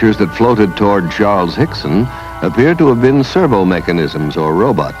 the creatures that floated toward Charles Hickson appear to have been servo mechanisms or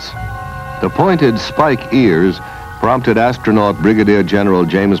robots. The pointed spike ears prompted astronaut Brigadier General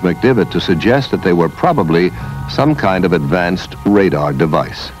James McDivitt to suggest that they were probably some kind of advanced radar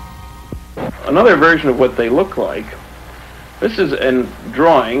device. Another version of what they look like, this is a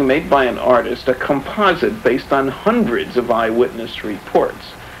drawing made by an artist, a composite based on hundreds of eyewitness reports.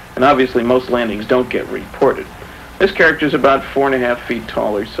 And obviously most landings don't get reported. This character is about 4.5 feet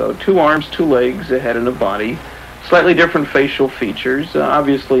tall or so, 2 arms, 2 legs, a head and a body. Slightly different facial features,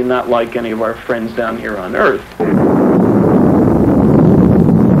 obviously not like any of our friends down here on Earth.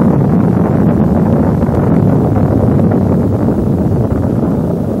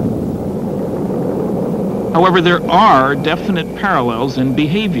 However, there are definite parallels in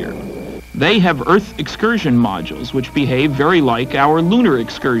behavior. They have Earth excursion modules, which behave very like our lunar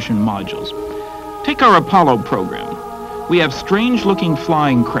excursion modules. Take our Apollo program. We have strange-looking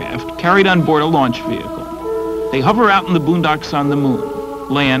flying craft carried on board a launch vehicle. They hover out in the boondocks on the moon,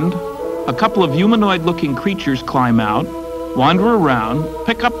 land, a couple of humanoid-looking creatures climb out, wander around,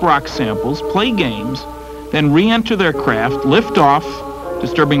 pick up rock samples, play games, then re-enter their craft, lift off,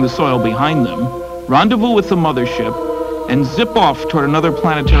 disturbing the soil behind them, rendezvous with the mothership, and zip off toward another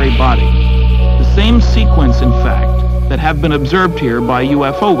planetary body. The same sequence, in fact, that have been observed here by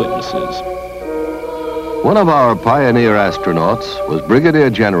UFO witnesses. One of our pioneer astronauts was Brigadier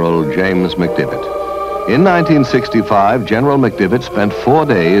General James McDivitt. In 1965, General McDivitt spent 4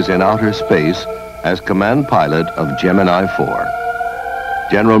 days in outer space as command pilot of Gemini 4.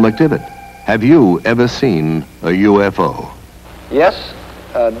 General McDivitt, have you ever seen a UFO? Yes.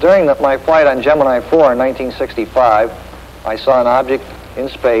 During my flight on Gemini 4 in 1965, I saw an object in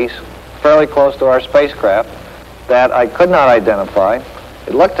space fairly close to our spacecraft that I could not identify.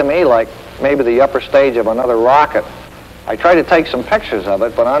 It looked to me like maybe the upper stage of another rocket. I tried to take some pictures of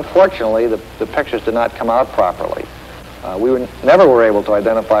it, but unfortunately the pictures did not come out properly. We never were able to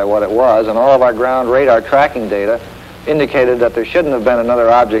identify what it was, and all of our ground radar tracking data indicated that there shouldn't have been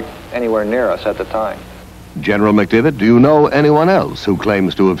another object anywhere near us at the time. General McDivitt, do you know anyone else who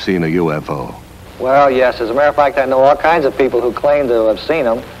claims to have seen a UFO? Well, yes. As a matter of fact, I know all kinds of people who claim to have seen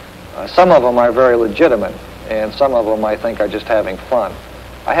them. Some of them are very legitimate, and some of them I think are just having fun.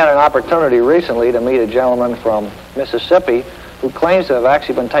 I had an opportunity recently to meet a gentleman from Mississippi who claims to have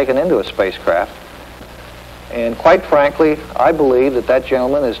actually been taken into a spacecraft. And quite frankly, I believe that that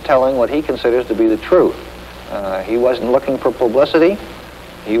gentleman is telling what he considers to be the truth. He wasn't looking for publicity.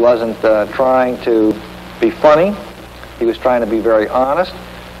 He wasn't trying to be funny. He was trying to be very honest.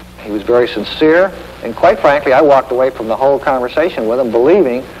 He was very sincere. And quite frankly, I walked away from the whole conversation with him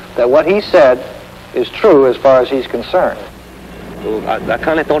believing that what he said is true as far as he's concerned. Well, I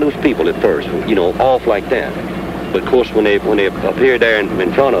kind of thought it was people at first, you know, off like that. But of course, when they appeared there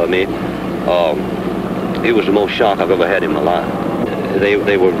in front of me, it was the most shock I've ever had in my life. They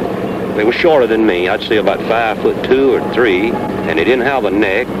were shorter than me. I'd say about 5'2" or 3", and they didn't have a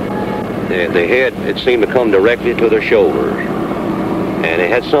neck. Their head, it seemed to come directly to their shoulders. And they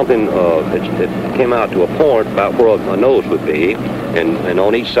had something that came out to a point about where a nose would be, and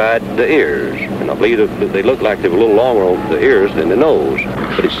on each side the ears. And I believe that they looked like they were a little longer on the ears than the nose.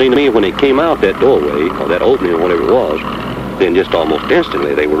 But it seemed to me when they came out that doorway, or that opening, or whatever it was, then just almost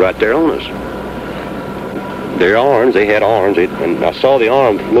instantly they were right there on us. Their arms, they had arms, and I saw the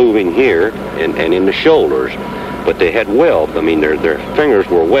arms moving here and in the shoulders. But they had weld. I mean, their fingers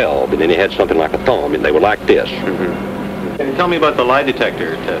were weld, and then they had something like a thumb, and they were like this. Can you tell me about the lie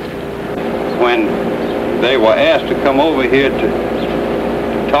detector test? When they were asked to come over here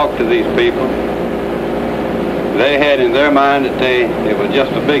to talk to these people, they had in their mind that it was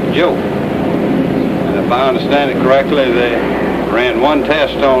just a big joke. And if I understand it correctly, they ran one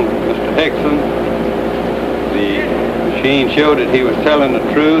test on Mr. Hickson. The machine showed that he was telling the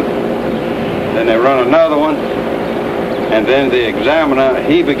truth. Then they run another one, And then the examiner,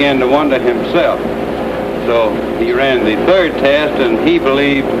 he began to wonder himself. So he ran the third test, and he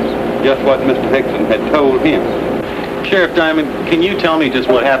believed just what Mr. Hickson had told him. Sheriff Diamond, can you tell me just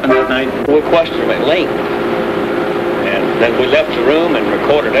what happened that night? We questioned them at length. And then we left the room and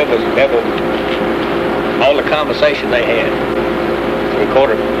recorded every all the conversation they had.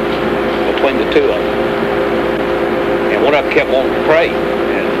 Recorded between the two of them. And one of them kept wanting to pray.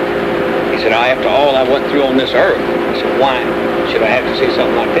 And he said, after all I went through on this earth, he said, why should I have to see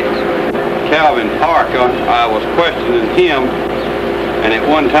something like this? Calvin Parker, I was questioning him, and at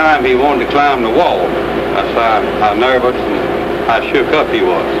one time he wanted to climb the wall. That's how nervous and how shook up he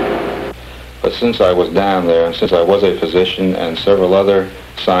was. But since I was down there, and since I was a physician, and several other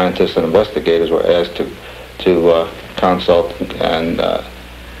scientists and investigators were asked to consult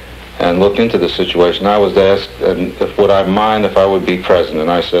and look into the situation, I was asked, would I mind if I would be present, and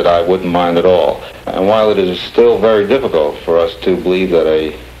I said I wouldn't mind at all. And while it is still very difficult for us to believe that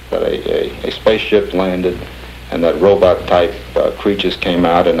a spaceship landed and that robot-type creatures came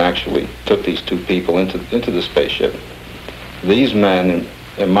out and actually took these two people into the spaceship, these men,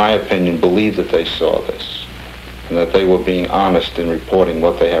 in my opinion, believe that they saw this and that they were being honest in reporting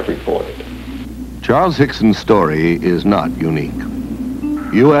what they have reported. Charles Hickson's story is not unique.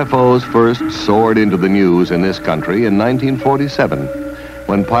 UFOs first soared into the news in this country in 1947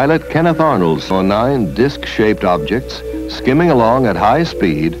 when pilot Kenneth Arnold saw 9 disc-shaped objects skimming along at high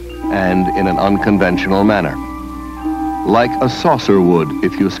speed and in an unconventional manner, like a saucer would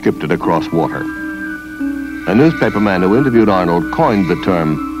if you skipped it across water. A newspaperman who interviewed Arnold coined the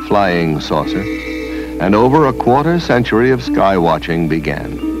term flying saucer, and over a quarter century of sky watching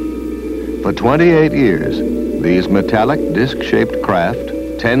began. For 28 years, these metallic disc-shaped craft,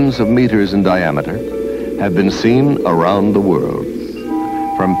 tens of meters in diameter, have been seen around the world,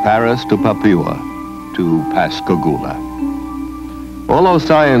 from Paris to Papua to Pascagoula. Although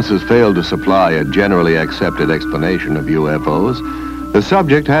science has failed to supply a generally accepted explanation of UFOs, the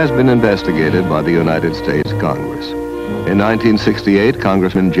subject has been investigated by the United States Congress. In 1968,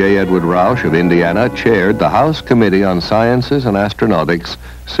 Congressman J. Edward Roush of Indiana chaired the House Committee on Sciences and Astronautics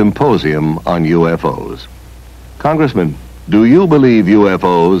Symposium on UFOs. Congressman, do you believe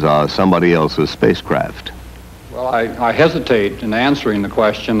UFOs are somebody else's spacecraft? Well, I hesitate in answering the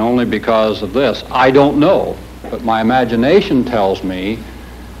question only because of this. I don't know, but my imagination tells me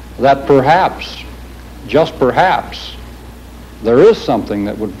that perhaps, just perhaps, there is something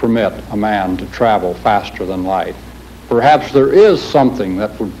that would permit a man to travel faster than light. Perhaps there is something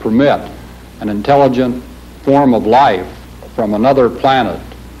that would permit an intelligent form of life from another planet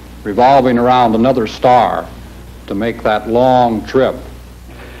revolving around another star to make that long trip.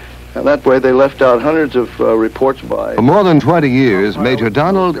 And that way they left out hundreds of reports by... For more than 20 years, Major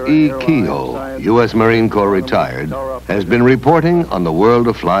Donald E. Kehoe, U.S. Marine Corps retired, has been reporting on the world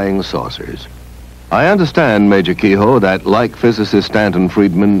of flying saucers. I understand, Major Kehoe, that like physicist Stanton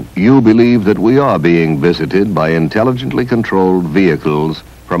Friedman, you believe that we are being visited by intelligently controlled vehicles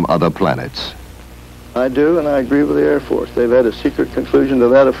from other planets. I do, and I agree with the Air Force. They've had a secret conclusion to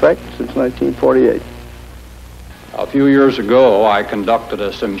that effect since 1948. A few years ago, I conducted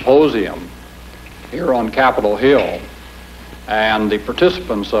a symposium here on Capitol Hill, and the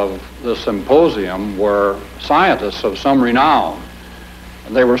participants of this symposium were scientists of some renown.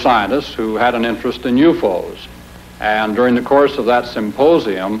 And they were scientists who had an interest in UFOs. And during the course of that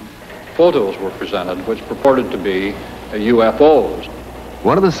symposium, photos were presented which purported to be UFOs.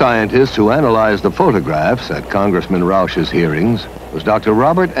 One of the scientists who analyzed the photographs at Congressman Roush's hearings was Dr.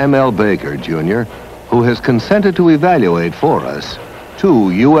 Robert M.L. Baker, Jr., who has consented to evaluate for us 2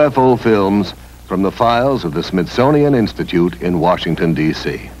 UFO films from the files of the Smithsonian Institute in Washington,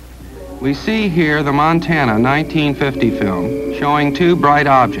 D.C. We see here the Montana 1950 film showing 2 bright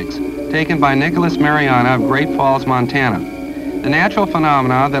objects taken by Nicholas Mariana of Great Falls, Montana. The natural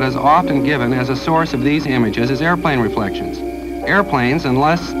phenomena that is often given as a source of these images is airplane reflections. Airplanes,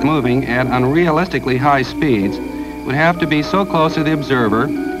 unless moving at unrealistically high speeds, would have to be so close to the observer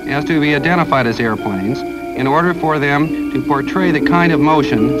as to be identified as airplanes in order for them to portray the kind of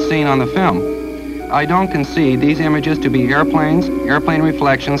motion seen on the film. I don't concede these images to be airplanes, airplane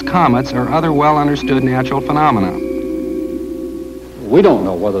reflections, comets, or other well-understood natural phenomena. We don't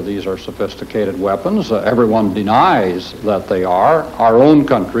know whether these are sophisticated weapons. Everyone denies that they are. Our own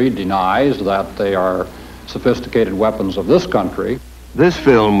country denies that they are sophisticated weapons of this country. This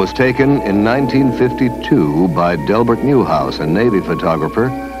film was taken in 1952 by Delbert Newhouse, a Navy photographer,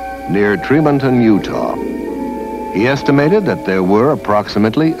 near Tremonton, Utah. He estimated that there were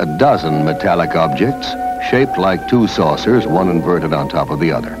approximately a dozen metallic objects shaped like 2 saucers, one inverted on top of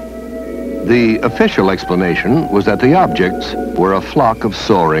the other. The official explanation was that the objects were a flock of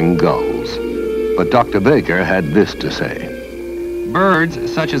soaring gulls. But Dr. Baker had this to say.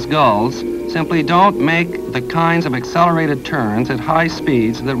 Birds, such as gulls, simply don't make the kinds of accelerated turns at high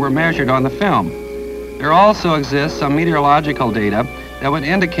speeds that were measured on the film. There also exists some meteorological data that would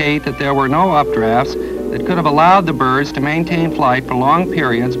indicate that there were no updrafts that could have allowed the birds to maintain flight for long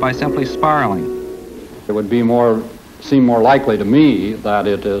periods by simply spiraling. It would seem more likely to me that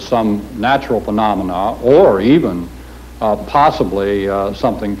it is some natural phenomena or even possibly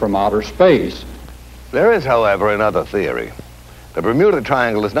something from outer space. There is, however, another theory. The Bermuda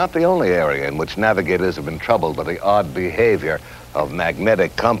Triangle is not the only area in which navigators have been troubled by the odd behavior of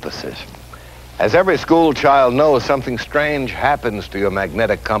magnetic compasses. As every school child knows, something strange happens to your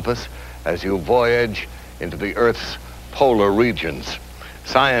magnetic compass as you voyage into the Earth's polar regions.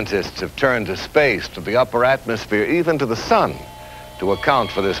 Scientists have turned to space, to the upper atmosphere, even to the sun, to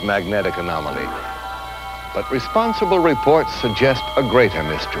account for this magnetic anomaly. But responsible reports suggest a greater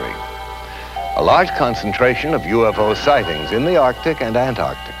mystery. A large concentration of UFO sightings in the Arctic and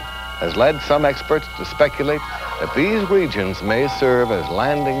Antarctic has led some experts to speculate that these regions may serve as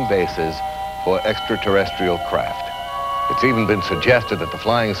landing bases for extraterrestrial craft. It's even been suggested that the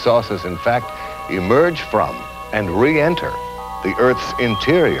flying saucers, in fact, emerge from and re-enter the Earth's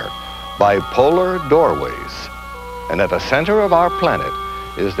interior by polar doorways, and at the center of our planet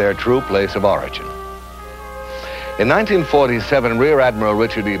is their true place of origin. In 1947, Rear Admiral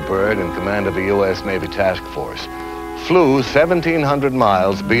Richard E. Byrd, in command of the U.S. Navy Task Force, flew 1,700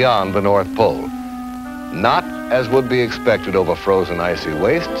 miles beyond the North Pole, not as would be expected over frozen icy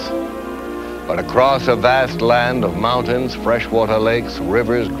wastes, but across a vast land of mountains, freshwater lakes,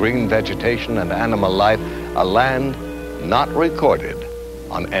 rivers, green vegetation, and animal life, a land not recorded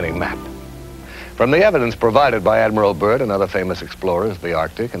on any map. From the evidence provided by Admiral Byrd and other famous explorers of the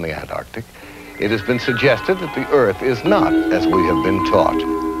Arctic and the Antarctic, it has been suggested that the Earth is not as we have been taught,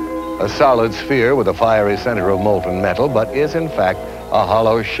 a solid sphere with a fiery center of molten metal, but is in fact a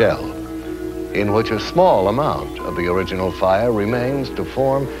hollow shell in which a small amount of the original fire remains to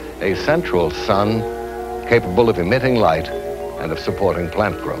form a central sun capable of emitting light and of supporting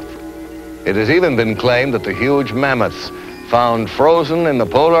plant growth. It has even been claimed that the huge mammoths found frozen in the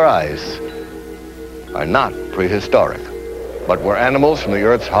polar ice are not prehistoric, but were animals from the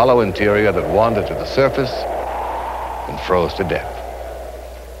Earth's hollow interior that wandered to the surface and froze to death.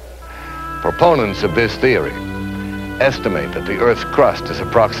 Proponents of this theory estimate that the Earth's crust is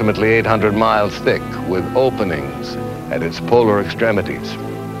approximately 800 miles thick, with openings at its polar extremities.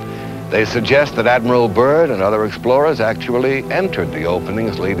 They suggest that Admiral Byrd and other explorers actually entered the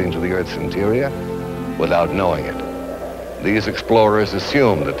openings leading to the Earth's interior without knowing it. These explorers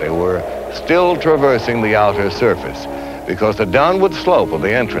assumed that they were still traversing the outer surface because the downward slope of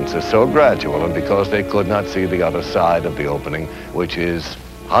the entrance is so gradual and because they could not see the other side of the opening, which is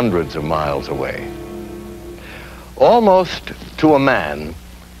hundreds of miles away. Almost to a man,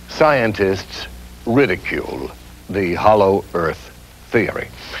 scientists ridicule the hollow Earth theory.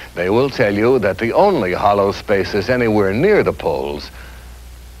 They will tell you that the only hollow spaces anywhere near the poles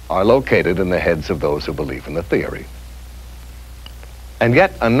are located in the heads of those who believe in the theory. And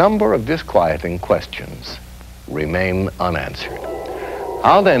yet a number of disquieting questions remain unanswered.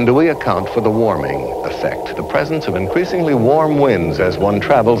 How then do we account for the warming effect, the presence of increasingly warm winds as one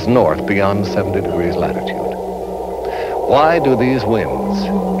travels north beyond 70 degrees latitude? Why do these winds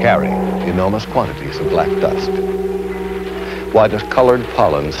carry enormous quantities of black dust? Why does colored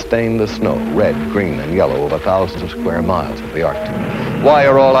pollen stain the snow red, green, and yellow over thousands of square miles of the Arctic? Why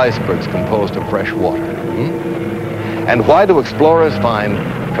are all icebergs composed of fresh water? And why do explorers find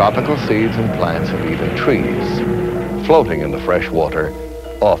tropical seeds and plants and even trees floating in the fresh water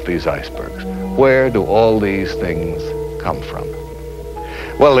off these icebergs? Where do all these things come from?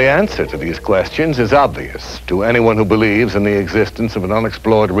 Well, the answer to these questions is obvious to anyone who believes in the existence of an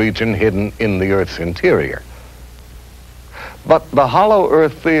unexplored region hidden in the Earth's interior. But the hollow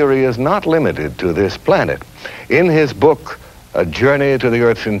Earth theory is not limited to this planet. In his book, A Journey to the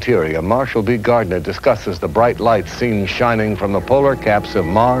Earth's Interior, Marshall B. Gardner discusses the bright lights seen shining from the polar caps of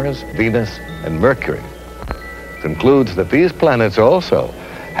Mars, Venus, and Mercury. Concludes that these planets also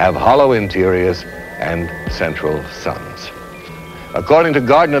have hollow interiors and central suns. According to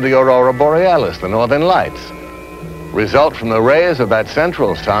Gardner, the aurora borealis, the northern lights, result from the rays of that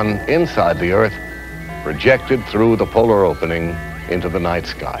central sun inside the Earth, projected through the polar opening into the night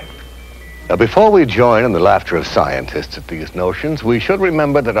sky. Now, before we join in the laughter of scientists at these notions, we should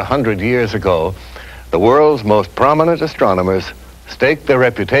remember that 100 years ago, the world's most prominent astronomers staked their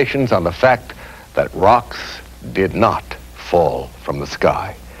reputations on the fact that rocks did not fall from the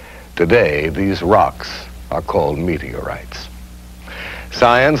sky. Today, these rocks are called meteorites.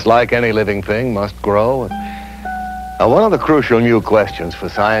 Science, like any living thing, must grow. Now, one of the crucial new questions for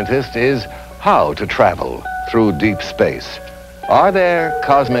scientists is how to travel through deep space. Are there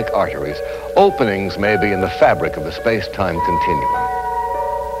cosmic arteries, openings maybe in the fabric of the space-time continuum?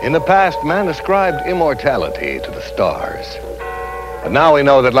 In the past, man ascribed immortality to the stars. But now we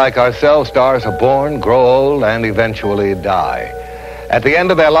know that, like ourselves, stars are born, grow old, and eventually die. At the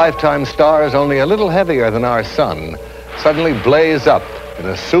end of their lifetime, stars only a little heavier than our sun suddenly blaze up in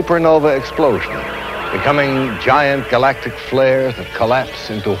a supernova explosion, becoming giant galactic flares that collapse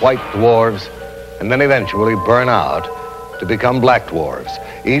into white dwarfs and then eventually burn out to become black dwarfs,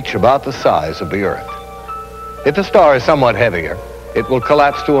 each about the size of the Earth. If a star is somewhat heavier, it will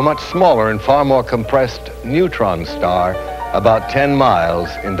collapse to a much smaller and far more compressed neutron star about 10 miles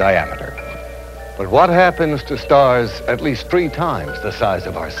in diameter. But what happens to stars at least 3 times the size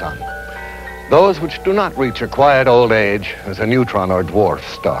of our sun? Those which do not reach a quiet old age as a neutron or dwarf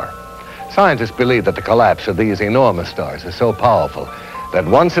star. Scientists believe that the collapse of these enormous stars is so powerful that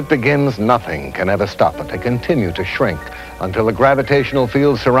once it begins, nothing can ever stop it. They continue to shrink until the gravitational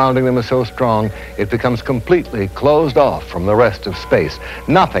field surrounding them is so strong it becomes completely closed off from the rest of space.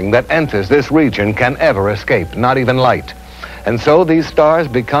 Nothing that enters this region can ever escape, not even light. And so these stars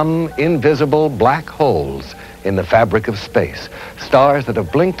become invisible black holes in the fabric of space. Stars that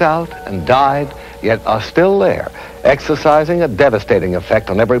have blinked out and died, yet are still there, exercising a devastating effect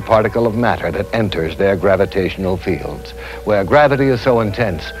on every particle of matter that enters their gravitational fields. Where gravity is so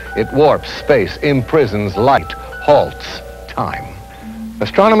intense, it warps space, imprisons light, halts time.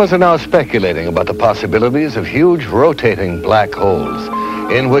 Astronomers are now speculating about the possibilities of huge rotating black holes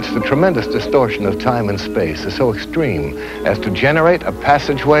in which the tremendous distortion of time and space is so extreme as to generate a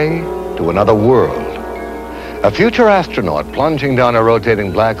passageway to another world. A future astronaut plunging down a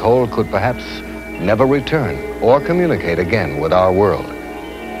rotating black hole could perhaps never return or communicate again with our world.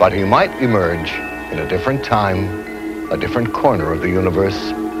 But he might emerge in a different time, a different corner of the universe,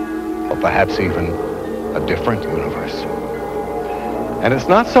 or perhaps even a different universe. And it's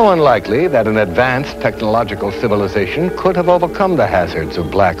not so unlikely that an advanced technological civilization could have overcome the hazards of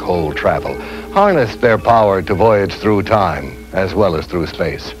black hole travel, harnessed their power to voyage through time as well as through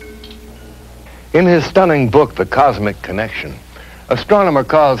space. In his stunning book, The Cosmic Connection, astronomer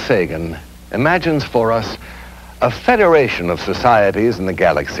Carl Sagan imagines for us a federation of societies in the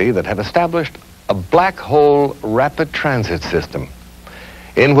galaxy that have established a black hole rapid transit system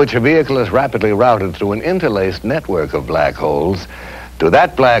in which a vehicle is rapidly routed through an interlaced network of black holes to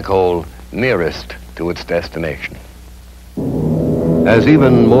that black hole nearest to its destination. As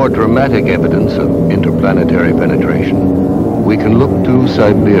even more dramatic evidence of interplanetary penetration, we can look to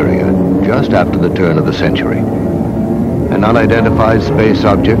Siberia just after the turn of the century. An unidentified space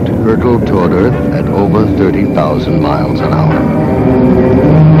object hurtled toward Earth at over 30,000 miles an hour.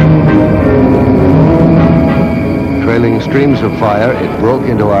 Trailing streams of fire, it broke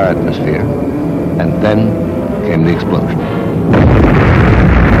into our atmosphere, and then came the explosion.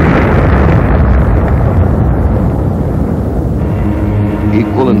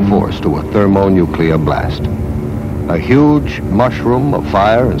 Equal in force to a thermonuclear blast. A huge mushroom of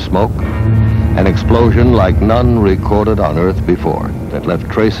fire and smoke, an explosion like none recorded on Earth before that left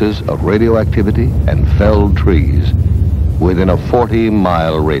traces of radioactivity and felled trees within a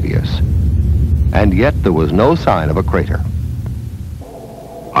 40-mile radius. And yet there was no sign of a crater.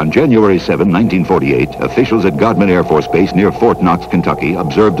 On January 7, 1948, officials at Godman Air Force Base near Fort Knox, Kentucky,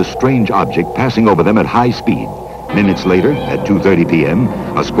 observed a strange object passing over them at high speed. Minutes later, at 2:30 p.m.,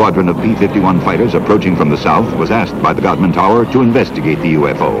 a squadron of P-51 fighters approaching from the south was asked by the Godman Tower to investigate the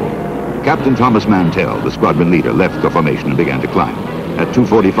UFO. Captain Thomas Mantell, the squadron leader, left the formation and began to climb. At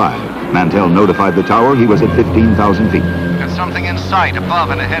 2:45, Mantell notified the tower he was at 15,000 feet. There's something in sight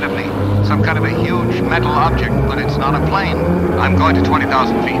above and ahead of me. Some kind of a huge metal object, but it's not a plane. I'm going to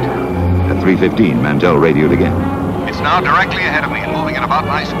 20,000 feet. At 3:15, Mantell radioed again. It's now directly ahead of me and moving at about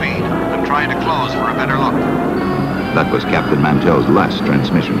my speed. I'm trying to close for a better look. That was Captain Mantell's last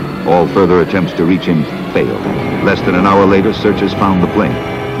transmission. All further attempts to reach him failed. Less than an hour later, searchers found the plane.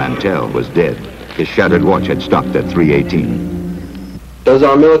 Mantell was dead. His shattered watch had stopped at 3:18. Does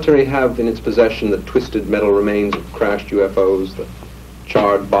our military have in its possession the twisted metal remains of crashed UFOs, the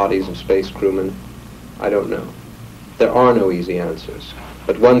charred bodies of space crewmen? I don't know. There are no easy answers.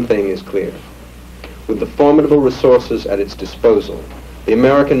 But one thing is clear. With the formidable resources at its disposal, the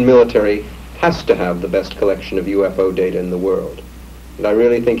American military has to have the best collection of UFO data in the world. And I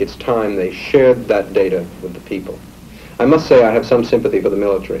really think it's time they shared that data with the people. I must say I have some sympathy for the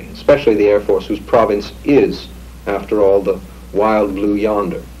military, especially the Air Force, whose province is, after all, the wild blue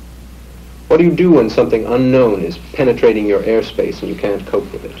yonder. What do you do when something unknown is penetrating your airspace and you can't cope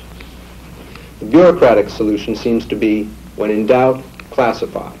with it? The bureaucratic solution seems to be, when in doubt,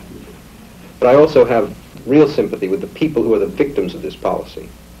 classify. But I also have real sympathy with the people who are the victims of this policy,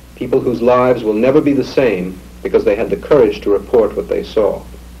 people whose lives will never be the same because they had the courage to report what they saw.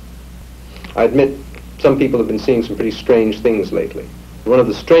 I admit some people have been seeing some pretty strange things lately. One of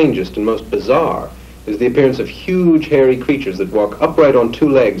the strangest and most bizarre is the appearance of huge hairy creatures that walk upright on two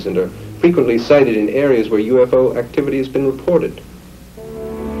legs and are frequently sighted in areas where UFO activity has been reported.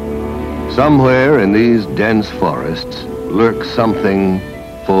 Somewhere in these dense forests lurks something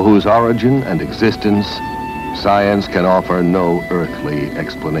for whose origin and existence science can offer no earthly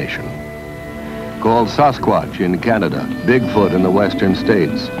explanation. Called Sasquatch in Canada, Bigfoot in the western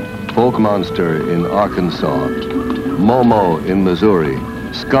states, Folk Monster in Arkansas, Momo in Missouri,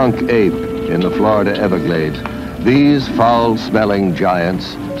 Skunk Ape in the Florida Everglades, these foul-smelling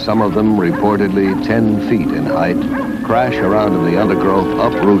giants, some of them reportedly 10 feet in height, crash around in the undergrowth,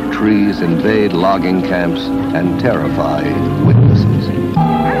 uproot trees, invade logging camps, and terrify witnesses.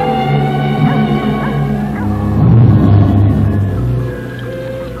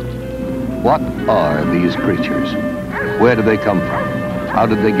 What are these creatures? Where do they come from? How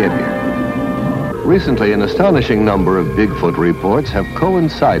did they get here? Recently, an astonishing number of Bigfoot reports have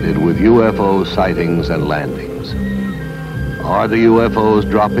coincided with UFO sightings and landings. Are the UFOs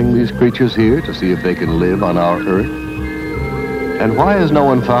dropping these creatures here to see if they can live on our Earth? And why has no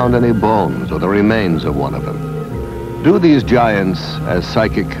one found any bones or the remains of one of them? Do these giants, as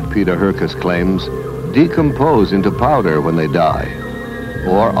psychic Peter Herkus claims, decompose into powder when they die?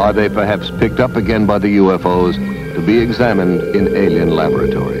 Or are they perhaps picked up again by the UFOs to be examined in alien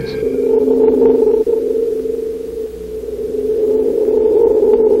laboratories?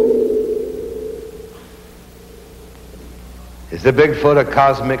 Is the Bigfoot a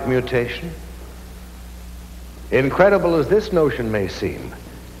cosmic mutation? Incredible as this notion may seem,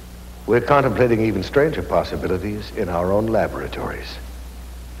 we're contemplating even stranger possibilities in our own laboratories.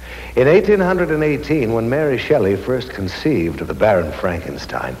 In 1818, when Mary Shelley first conceived of the Baron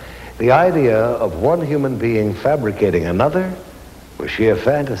Frankenstein, the idea of one human being fabricating another was sheer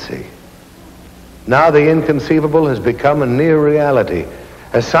fantasy. Now the inconceivable has become a near reality,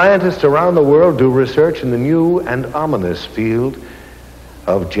 as scientists around the world do research in the new and ominous field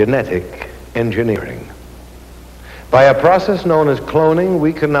of genetic engineering. By a process known as cloning,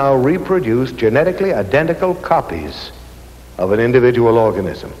 we can now reproduce genetically identical copies of an individual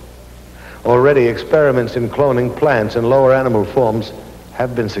organism. Already, experiments in cloning plants and lower animal forms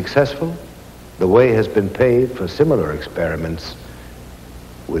have been successful. The way has been paved for similar experiments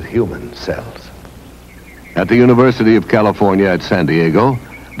with human cells. At the University of California at San Diego,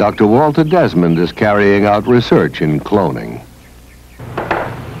 Dr. Walter Desmond is carrying out research in cloning.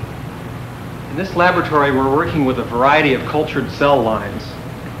 In this laboratory, we're working with a variety of cultured cell lines.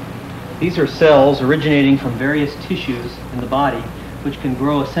 These are cells originating from various tissues in the body, which can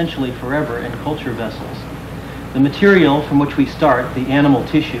grow essentially forever in culture vessels. The material from which we start, the animal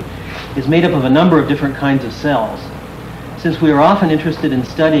tissue, is made up of a number of different kinds of cells. Since we are often interested in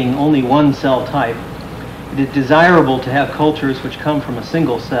studying only one cell type, it is desirable to have cultures which come from a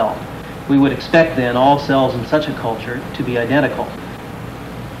single cell. We would expect then all cells in such a culture to be identical.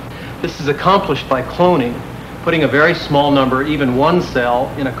 This is accomplished by cloning, putting a very small number, even one cell,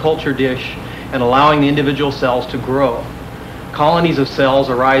 in a culture dish and allowing the individual cells to grow. Colonies of cells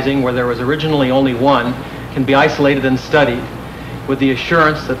arising where there was originally only one can be isolated and studied with the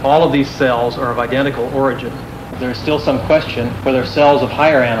assurance that all of these cells are of identical origin. There is still some question whether cells of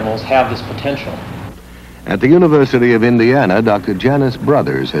higher animals have this potential. At the University of Indiana, Dr. Janice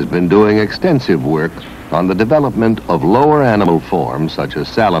Brothers has been doing extensive work on the development of lower animal forms, such as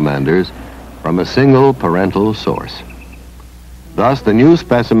salamanders, from a single parental source. Thus, the new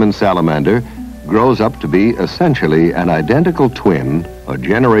specimen salamander grows up to be essentially an identical twin, a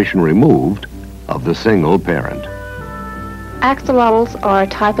generation removed, of the single parent. Axolotls are a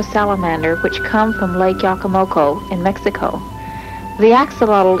type of salamander which come from Lake Yacamoco in Mexico. The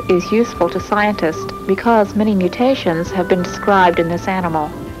axolotl is useful to scientists because many mutations have been described in this animal.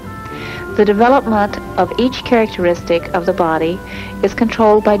 The development of each characteristic of the body is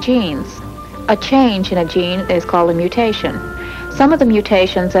controlled by genes. A change in a gene is called a mutation. Some of the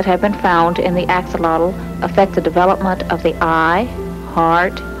mutations that have been found in the axolotl affect the development of the eye,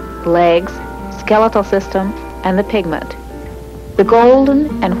 heart, legs, skeletal system, and the pigment. The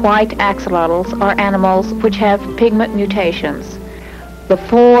golden and white axolotls are animals which have pigment mutations. The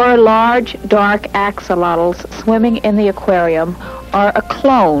 4 large dark axolotls swimming in the aquarium are a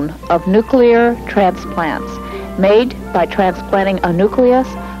clone of nuclear transplants made by transplanting a nucleus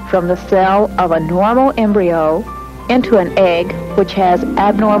from the cell of a normal embryo into an egg which has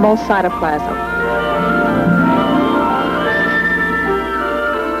abnormal cytoplasm.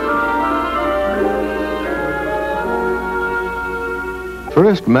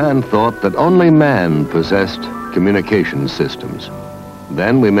 First, man thought that only man possessed communication systems.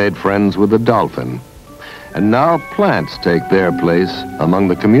 Then we made friends with the dolphin. And now plants take their place among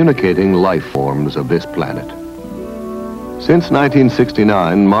the communicating life forms of this planet. Since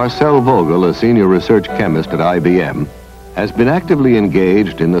 1969, Marcel Vogel, a senior research chemist at IBM, has been actively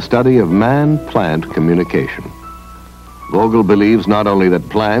engaged in the study of man-plant communication. Vogel believes not only that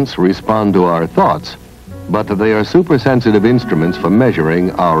plants respond to our thoughts, but that they are supersensitive instruments for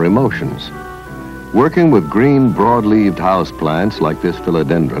measuring our emotions. Working with green broad-leaved houseplants like this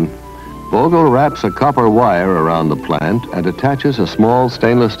philodendron, Vogel wraps a copper wire around the plant and attaches a small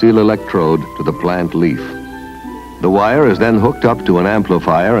stainless steel electrode to the plant leaf. The wire is then hooked up to an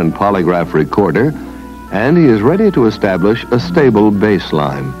amplifier and polygraph recorder, and he is ready to establish a stable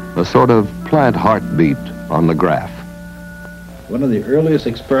baseline, a sort of plant heartbeat on the graph. One of the earliest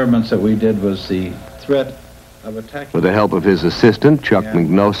experiments that we did was the threat of attack. With the help of his assistant, Chuck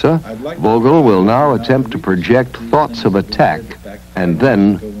Mignosa, Vogel will now attempt to project thoughts of attack and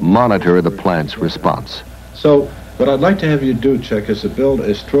then monitor the plant's response. So what I'd like to have you do, Chuck, is to build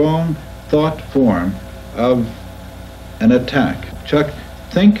a strong thought form of an attack. Chuck,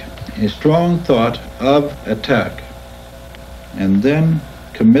 think a strong thought of attack and then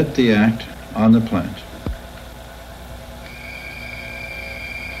commit the act on the plant.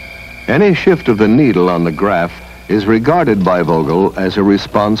 Any shift of the needle on the graph is regarded by Vogel as a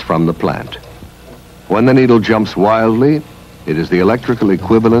response from the plant. When the needle jumps wildly, it is the electrical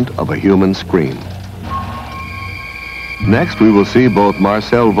equivalent of a human scream. Next, we will see both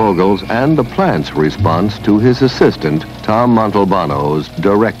Marcel Vogel's and the plant's response to his assistant, Tom Montalbano's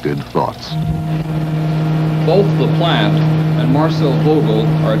directed thoughts. Both the plant and Marcel Vogel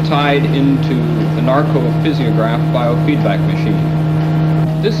are tied into the narcophysiograph biofeedback machine.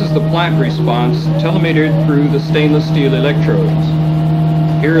 This is the plant response telemetered through the stainless steel electrodes.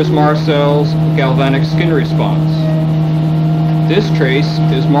 Here is Marcel's galvanic skin response. This trace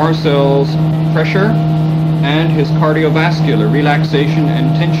is Marcel's pressure and his cardiovascular relaxation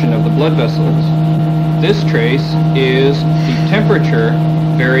and tension of the blood vessels. This trace is the temperature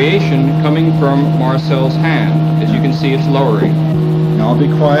variation coming from Marcel's hand. As you can see, it's lowering. Now be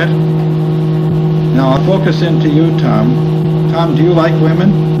quiet. Now I'll focus into you, Tom. Tom, do you like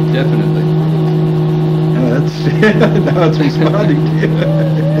women? Definitely. Now it's responding to you.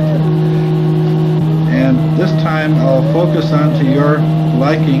 And this time I'll focus onto your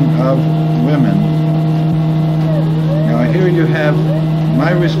liking of women. Now here you have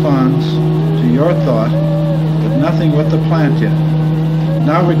my response to your thought, but nothing with the plant yet.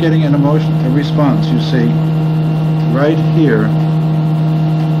 Now we're getting an emotion, a response, you see, right here.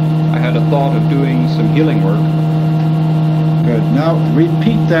 I had a thought of doing some healing work. Good. Now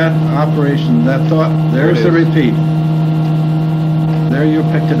repeat that operation, that thought. There's the repeat. There you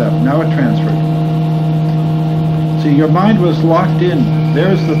picked it up. Now it transferred. See, your mind was locked in.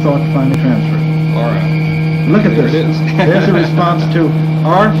 There's the thought finally transferred. All right. Look at this. There's a response to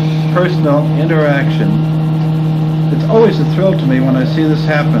our personal interaction. It's always a thrill to me when I see this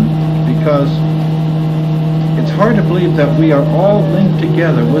happen, because it's hard to believe that we are all linked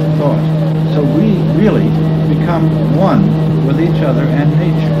together with thought. So we really become one with each other and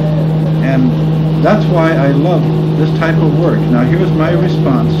nature. And that's why I love this type of work. Now here's my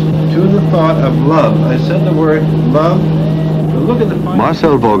response to the thought of love. I said the word love, but look at the final...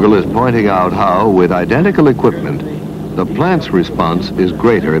 Marcel Vogel is pointing out how, with identical equipment, the plant's response is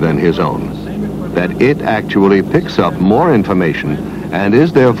greater than his own. That it actually picks up more information and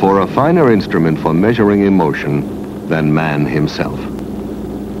is therefore a finer instrument for measuring emotion than man himself.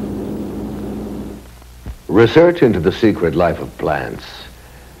 Research into the secret life of plants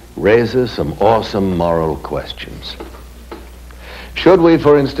raises some awesome moral questions. Should we,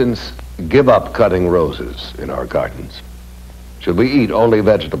 for instance, give up cutting roses in our gardens? Should we eat only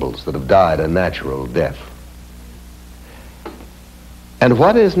vegetables that have died a natural death? And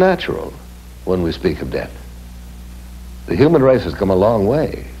what is natural when we speak of death? The human race has come a long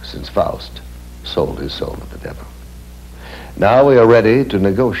way since Faust sold his soul to the devil. Now we are ready to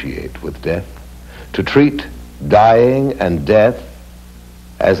negotiate with death, to treat dying and death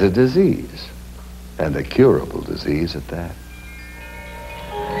as a disease, and a curable disease at that.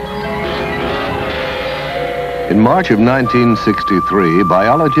 In March of 1963,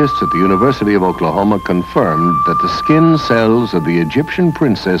 biologists at the University of Oklahoma confirmed that the skin cells of the Egyptian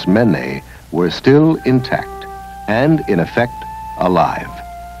princess Mene were still intact and, in effect, alive.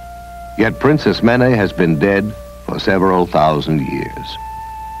 Yet Princess Mene has been dead for several thousand years.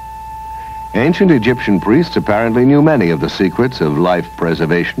 Ancient Egyptian priests apparently knew many of the secrets of life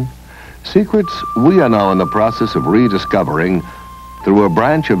preservation, secrets we are now in the process of rediscovering through a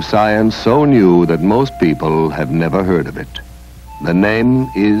branch of science so new that most people have never heard of it. The name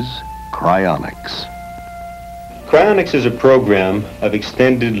is cryonics. Cryonics is a program of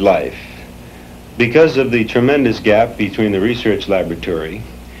extended life. Because of the tremendous gap between the research laboratory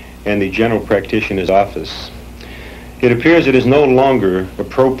and the general practitioner's office, it appears it is no longer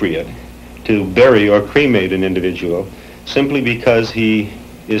appropriate to bury or cremate an individual simply because he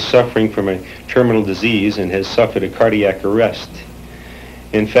is suffering from a terminal disease and has suffered a cardiac arrest.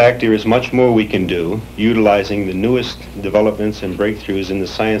 In fact, there is much more we can do utilizing the newest developments and breakthroughs in the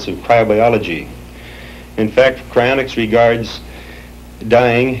science of cryobiology. In fact, cryonics regards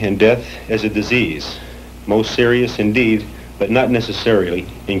dying and death as a disease, most serious indeed, but not necessarily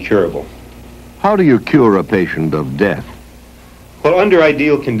incurable. How do you cure a patient of death? Well, under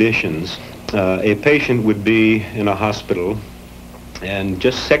ideal conditions, a patient would be in a hospital, and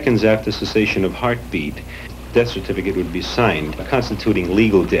just seconds after cessation of heartbeat, death certificate would be signed, constituting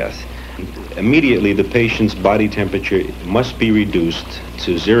legal death. Immediately, the patient's body temperature must be reduced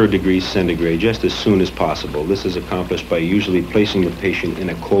to 0 degrees centigrade just as soon as possible. This is accomplished by usually placing the patient in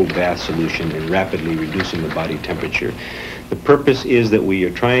a cold bath solution and rapidly reducing the body temperature. The purpose is that we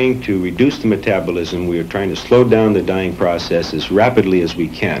are trying to reduce the metabolism. We are trying to slow down the dying process as rapidly as we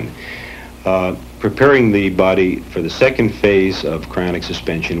can. Preparing the body for the second phase of cryonic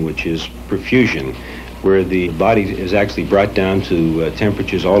suspension, which is perfusion, where the body is actually brought down to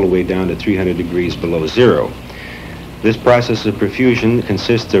temperatures all the way down to 300 degrees below zero. This process of perfusion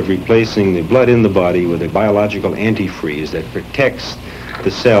consists of replacing the blood in the body with a biological antifreeze that protects the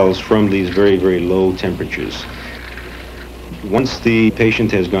cells from these very, very low temperatures. Once the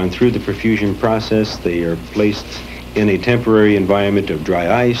patient has gone through the perfusion process, they are placed in a temporary environment of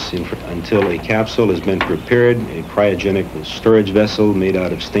dry ice until a capsule has been prepared, a cryogenic storage vessel made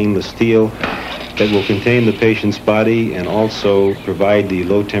out of stainless steel that will contain the patient's body and also provide the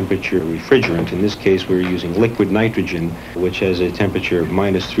low temperature refrigerant. In this case, we're using liquid nitrogen, which has a temperature of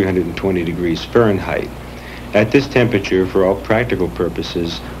minus 320 degrees Fahrenheit. At this temperature, for all practical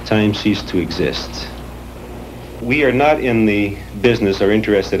purposes, time ceased to exist. We are not in the business or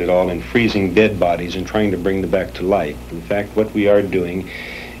interested at all in freezing dead bodies and trying to bring them back to life. In fact, what we are doing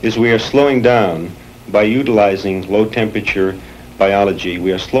is we are slowing down by utilizing low temperature biology.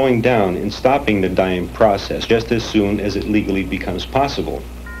 We are slowing down and stopping the dying process just as soon as it legally becomes possible.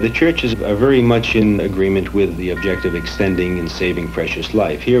 The churches are very much in agreement with the objective of extending and saving precious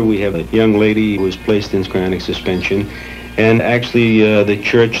life. Here we have a young lady who was placed in cryonic suspension, and actually the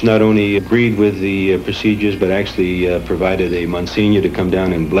church not only agreed with the procedures, but actually provided a Monsignor to come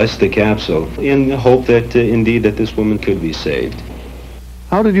down and bless the capsule in the hope that indeed that this woman could be saved.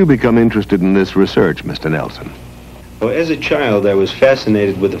 How did you become interested in this research, Mr. Nelson? Well, as a child, I was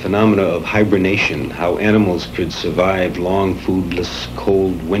fascinated with the phenomena of hibernation, how animals could survive long, foodless,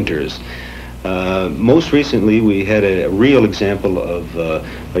 cold winters. Most recently, we had a real example of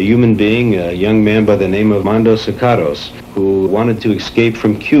a human being, a young man by the name of Armando Sacaros, who wanted to escape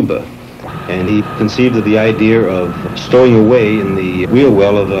from Cuba. And he conceived of the idea of stowing away in the wheel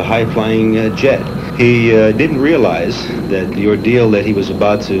well of a high-flying jet. He didn't realize that the ordeal that he was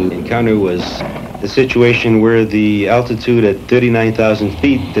about to encounter was a situation where the altitude at 39,000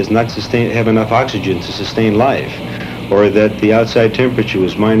 feet does not have enough oxygen to sustain life, or that the outside temperature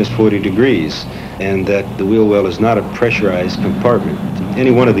was minus 40 degrees, and that the wheel well is not a pressurized compartment. Any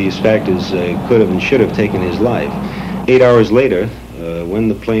one of these factors could have and should have taken his life. 8 hours later, when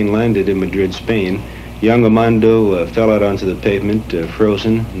the plane landed in Madrid, Spain, young Armando fell out onto the pavement,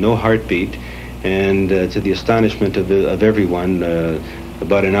 frozen, no heartbeat, and to the astonishment of everyone,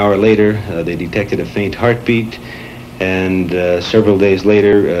 about an hour later, they detected a faint heartbeat, and several days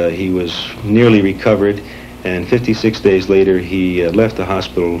later, he was nearly recovered, and 56 days later, he left the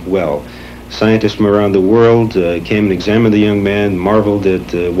hospital well. Scientists from around the world came and examined the young man, marveled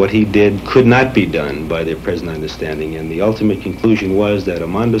at what he did could not be done by their present understanding, and the ultimate conclusion was that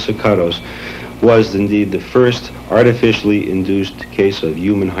Armando Sacaros was indeed the first artificially induced case of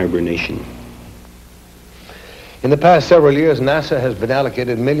human hibernation. In the past several years, NASA has been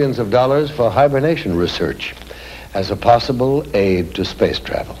allocated millions of dollars for hibernation research as a possible aid to space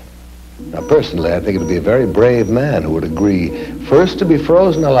travel. Now, personally, I think it would be a very brave man who would agree first to be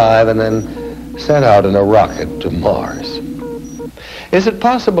frozen alive and then sent out in a rocket to Mars. Is it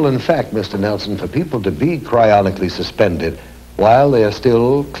possible, in fact, Mr. Nelson, for people to be cryonically suspended while they are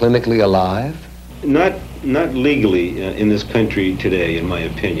still clinically alive? Not legally in this country today, in my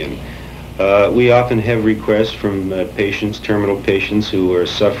opinion. We often have requests from patients, terminal patients, who are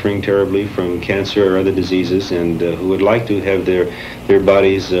suffering terribly from cancer or other diseases, and who would like to have their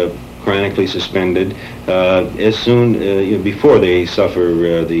bodies cryonically suspended as soon before they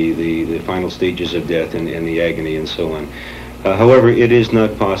suffer the final stages of death and the agony and so on. However, it is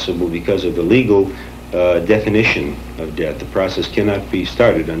not possible because of the legal definition of death. The process cannot be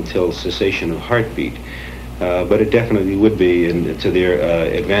started until cessation of heartbeat. But it definitely would be to their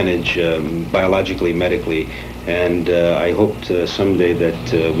advantage biologically, medically, and I hope someday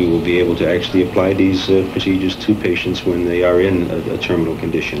that we will be able to actually apply these procedures to patients when they are in a terminal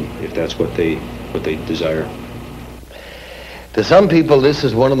condition, if that's what they desire. To some people, this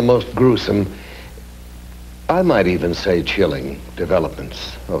is one of the most gruesome, I might even say chilling,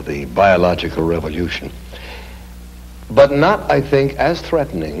 developments of the biological revolution. But not, I think, as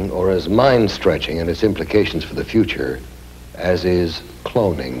threatening or as mind-stretching in its implications for the future as is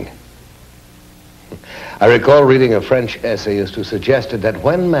cloning. I recall reading a French essayist who suggested that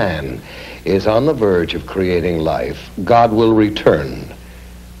when man is on the verge of creating life, God will return.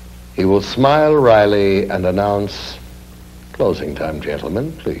 He will smile wryly and announce, "Closing time,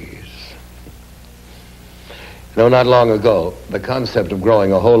 gentlemen, please." You know, not long ago, the concept of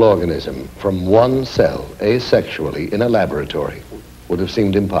growing a whole organism from one cell, asexually, in a laboratory would have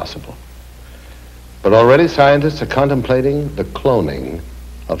seemed impossible. But already scientists are contemplating the cloning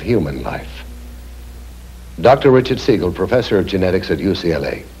of human life. Dr. Richard Siegel, professor of genetics at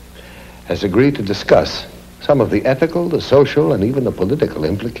UCLA, has agreed to discuss some of the ethical, the social, and even the political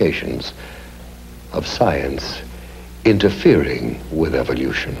implications of science interfering with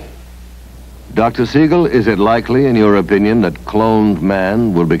evolution. Dr. Siegel, is it likely, in your opinion, that cloned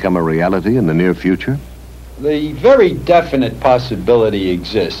man will become a reality in the near future? The very definite possibility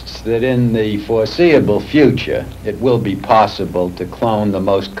exists that in the foreseeable future, it will be possible to clone the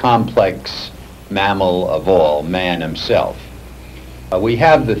most complex mammal of all, man himself. We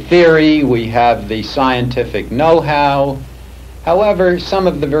have the theory, we have the scientific know-how. However, some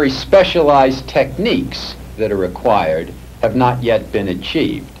of the very specialized techniques that are required have not yet been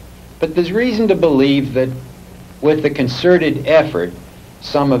achieved. But there's reason to believe that with the concerted effort,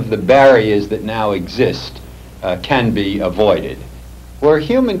 some of the barriers that now exist can be avoided. Were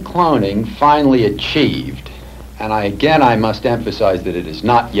human cloning finally achieved, and I must emphasize that it has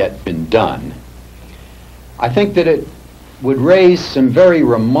not yet been done, I think that it would raise some very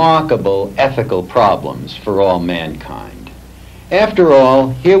remarkable ethical problems for all mankind. After all,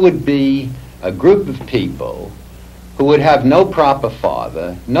 here would be a group of people who would have no proper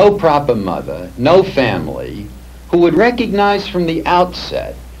father, no proper mother, no family, who would recognize from the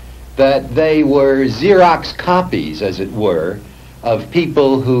outset that they were Xerox copies, as it were, of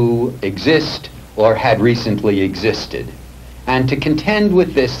people who exist or had recently existed. And to contend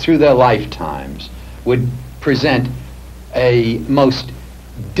with this through their lifetimes would present a most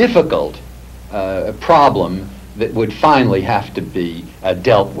difficult problem that would finally have to be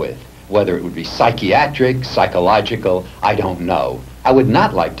dealt with. Whether it would be psychiatric, psychological, I don't know. I would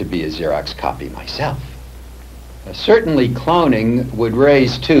not like to be a Xerox copy myself. Certainly cloning would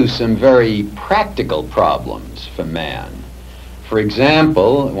raise, too, some very practical problems for man. For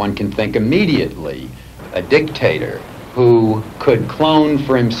example, one can think immediately, a dictator who could clone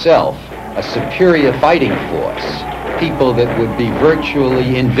for himself a superior fighting force, people that would be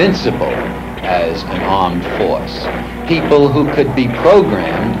virtually invincible as an armed force, people who could be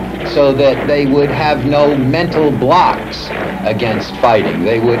programmed so that they would have no mental blocks against fighting.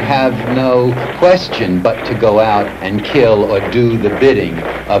 They would have no question but to go out and kill or do the bidding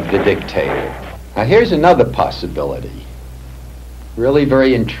of the dictator. Now here's another possibility, really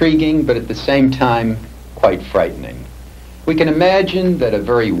very intriguing, but at the same time quite frightening. We can imagine that a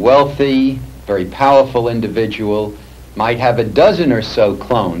very wealthy, very powerful individual might have a dozen or so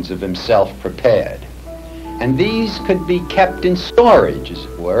clones of himself prepared. And these could be kept in storage, as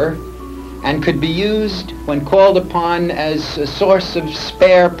it were, and could be used when called upon as a source of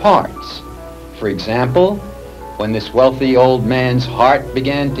spare parts. For example, when this wealthy old man's heart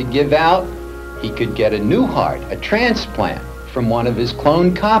began to give out, he could get a new heart, a transplant, from one of his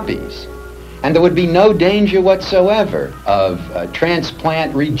cloned copies. And there would be no danger whatsoever of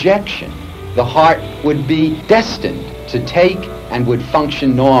transplant rejection. The heart would be destined to take and would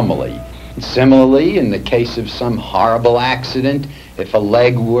function normally. Similarly, in the case of some horrible accident, if a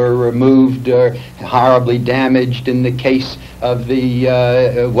leg were removed or horribly damaged in the case of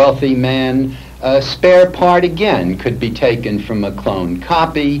the wealthy man, a spare part again could be taken from a cloned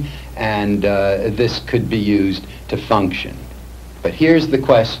copy, and this could be used to function. But here's the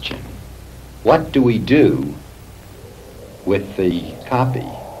question. What do we do with the copy?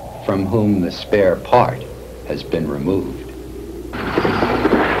 from whom the spare part has been removed.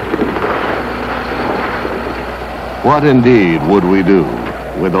 What indeed would we do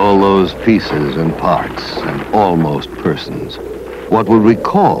with all those pieces and parts and almost persons? What would we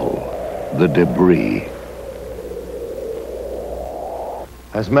call the debris?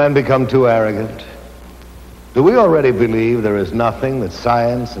 Has man become too arrogant? Do we already believe there is nothing that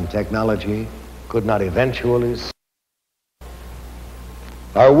science and technology could not eventually solve?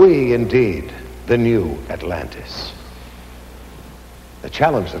 Are we indeed the new Atlantis? The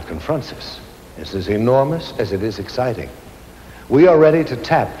challenge that confronts us is as enormous as it is exciting. We are ready to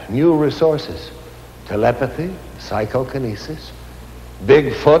tap new resources: telepathy, psychokinesis,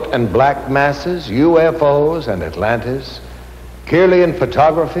 Bigfoot and black masses, UFOs and Atlantis, Kirlian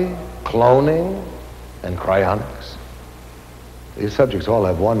photography, cloning, and cryonics. These subjects all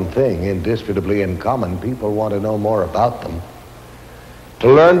have one thing indisputably in common. People want to know more about them,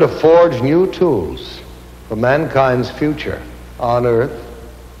 to learn to forge new tools for mankind's future on Earth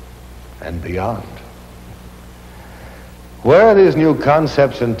and beyond. Where are these new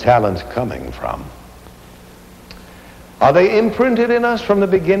concepts and talents coming from? Are they imprinted in us from the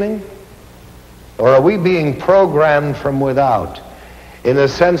beginning? Or are we being programmed from without, in the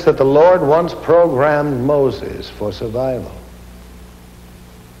sense that the Lord once programmed Moses for survival?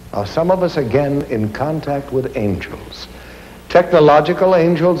 Are some of us again in contact with angels, technological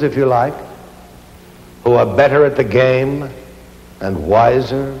angels, if you like, who are better at the game and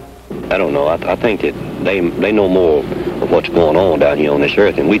wiser? I don't know. I think that they know more of what's going on down here on this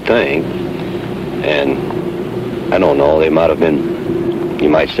earth than we think. And I don't know, they might have been, you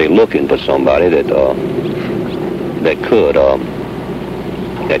might say, looking for somebody that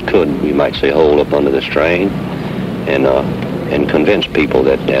could, you might say, hold up under the strain and convince people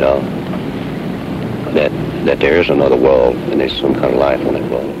that there is another world and there's some kind of life on that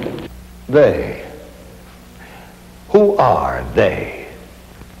world. They. Who are they?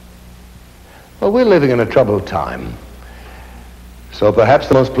 Well, we're living in a troubled time. So perhaps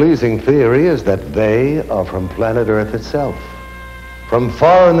the most pleasing theory is that they are from planet Earth itself, from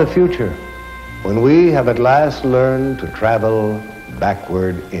far in the future, when we have at last learned to travel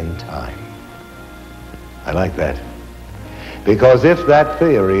backward in time. I like that. Because if that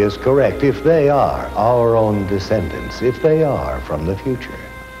theory is correct, if they are our own descendants, if they are from the future,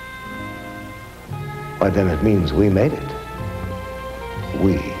 why then it means we made it.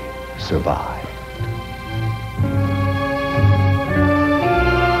 We survived.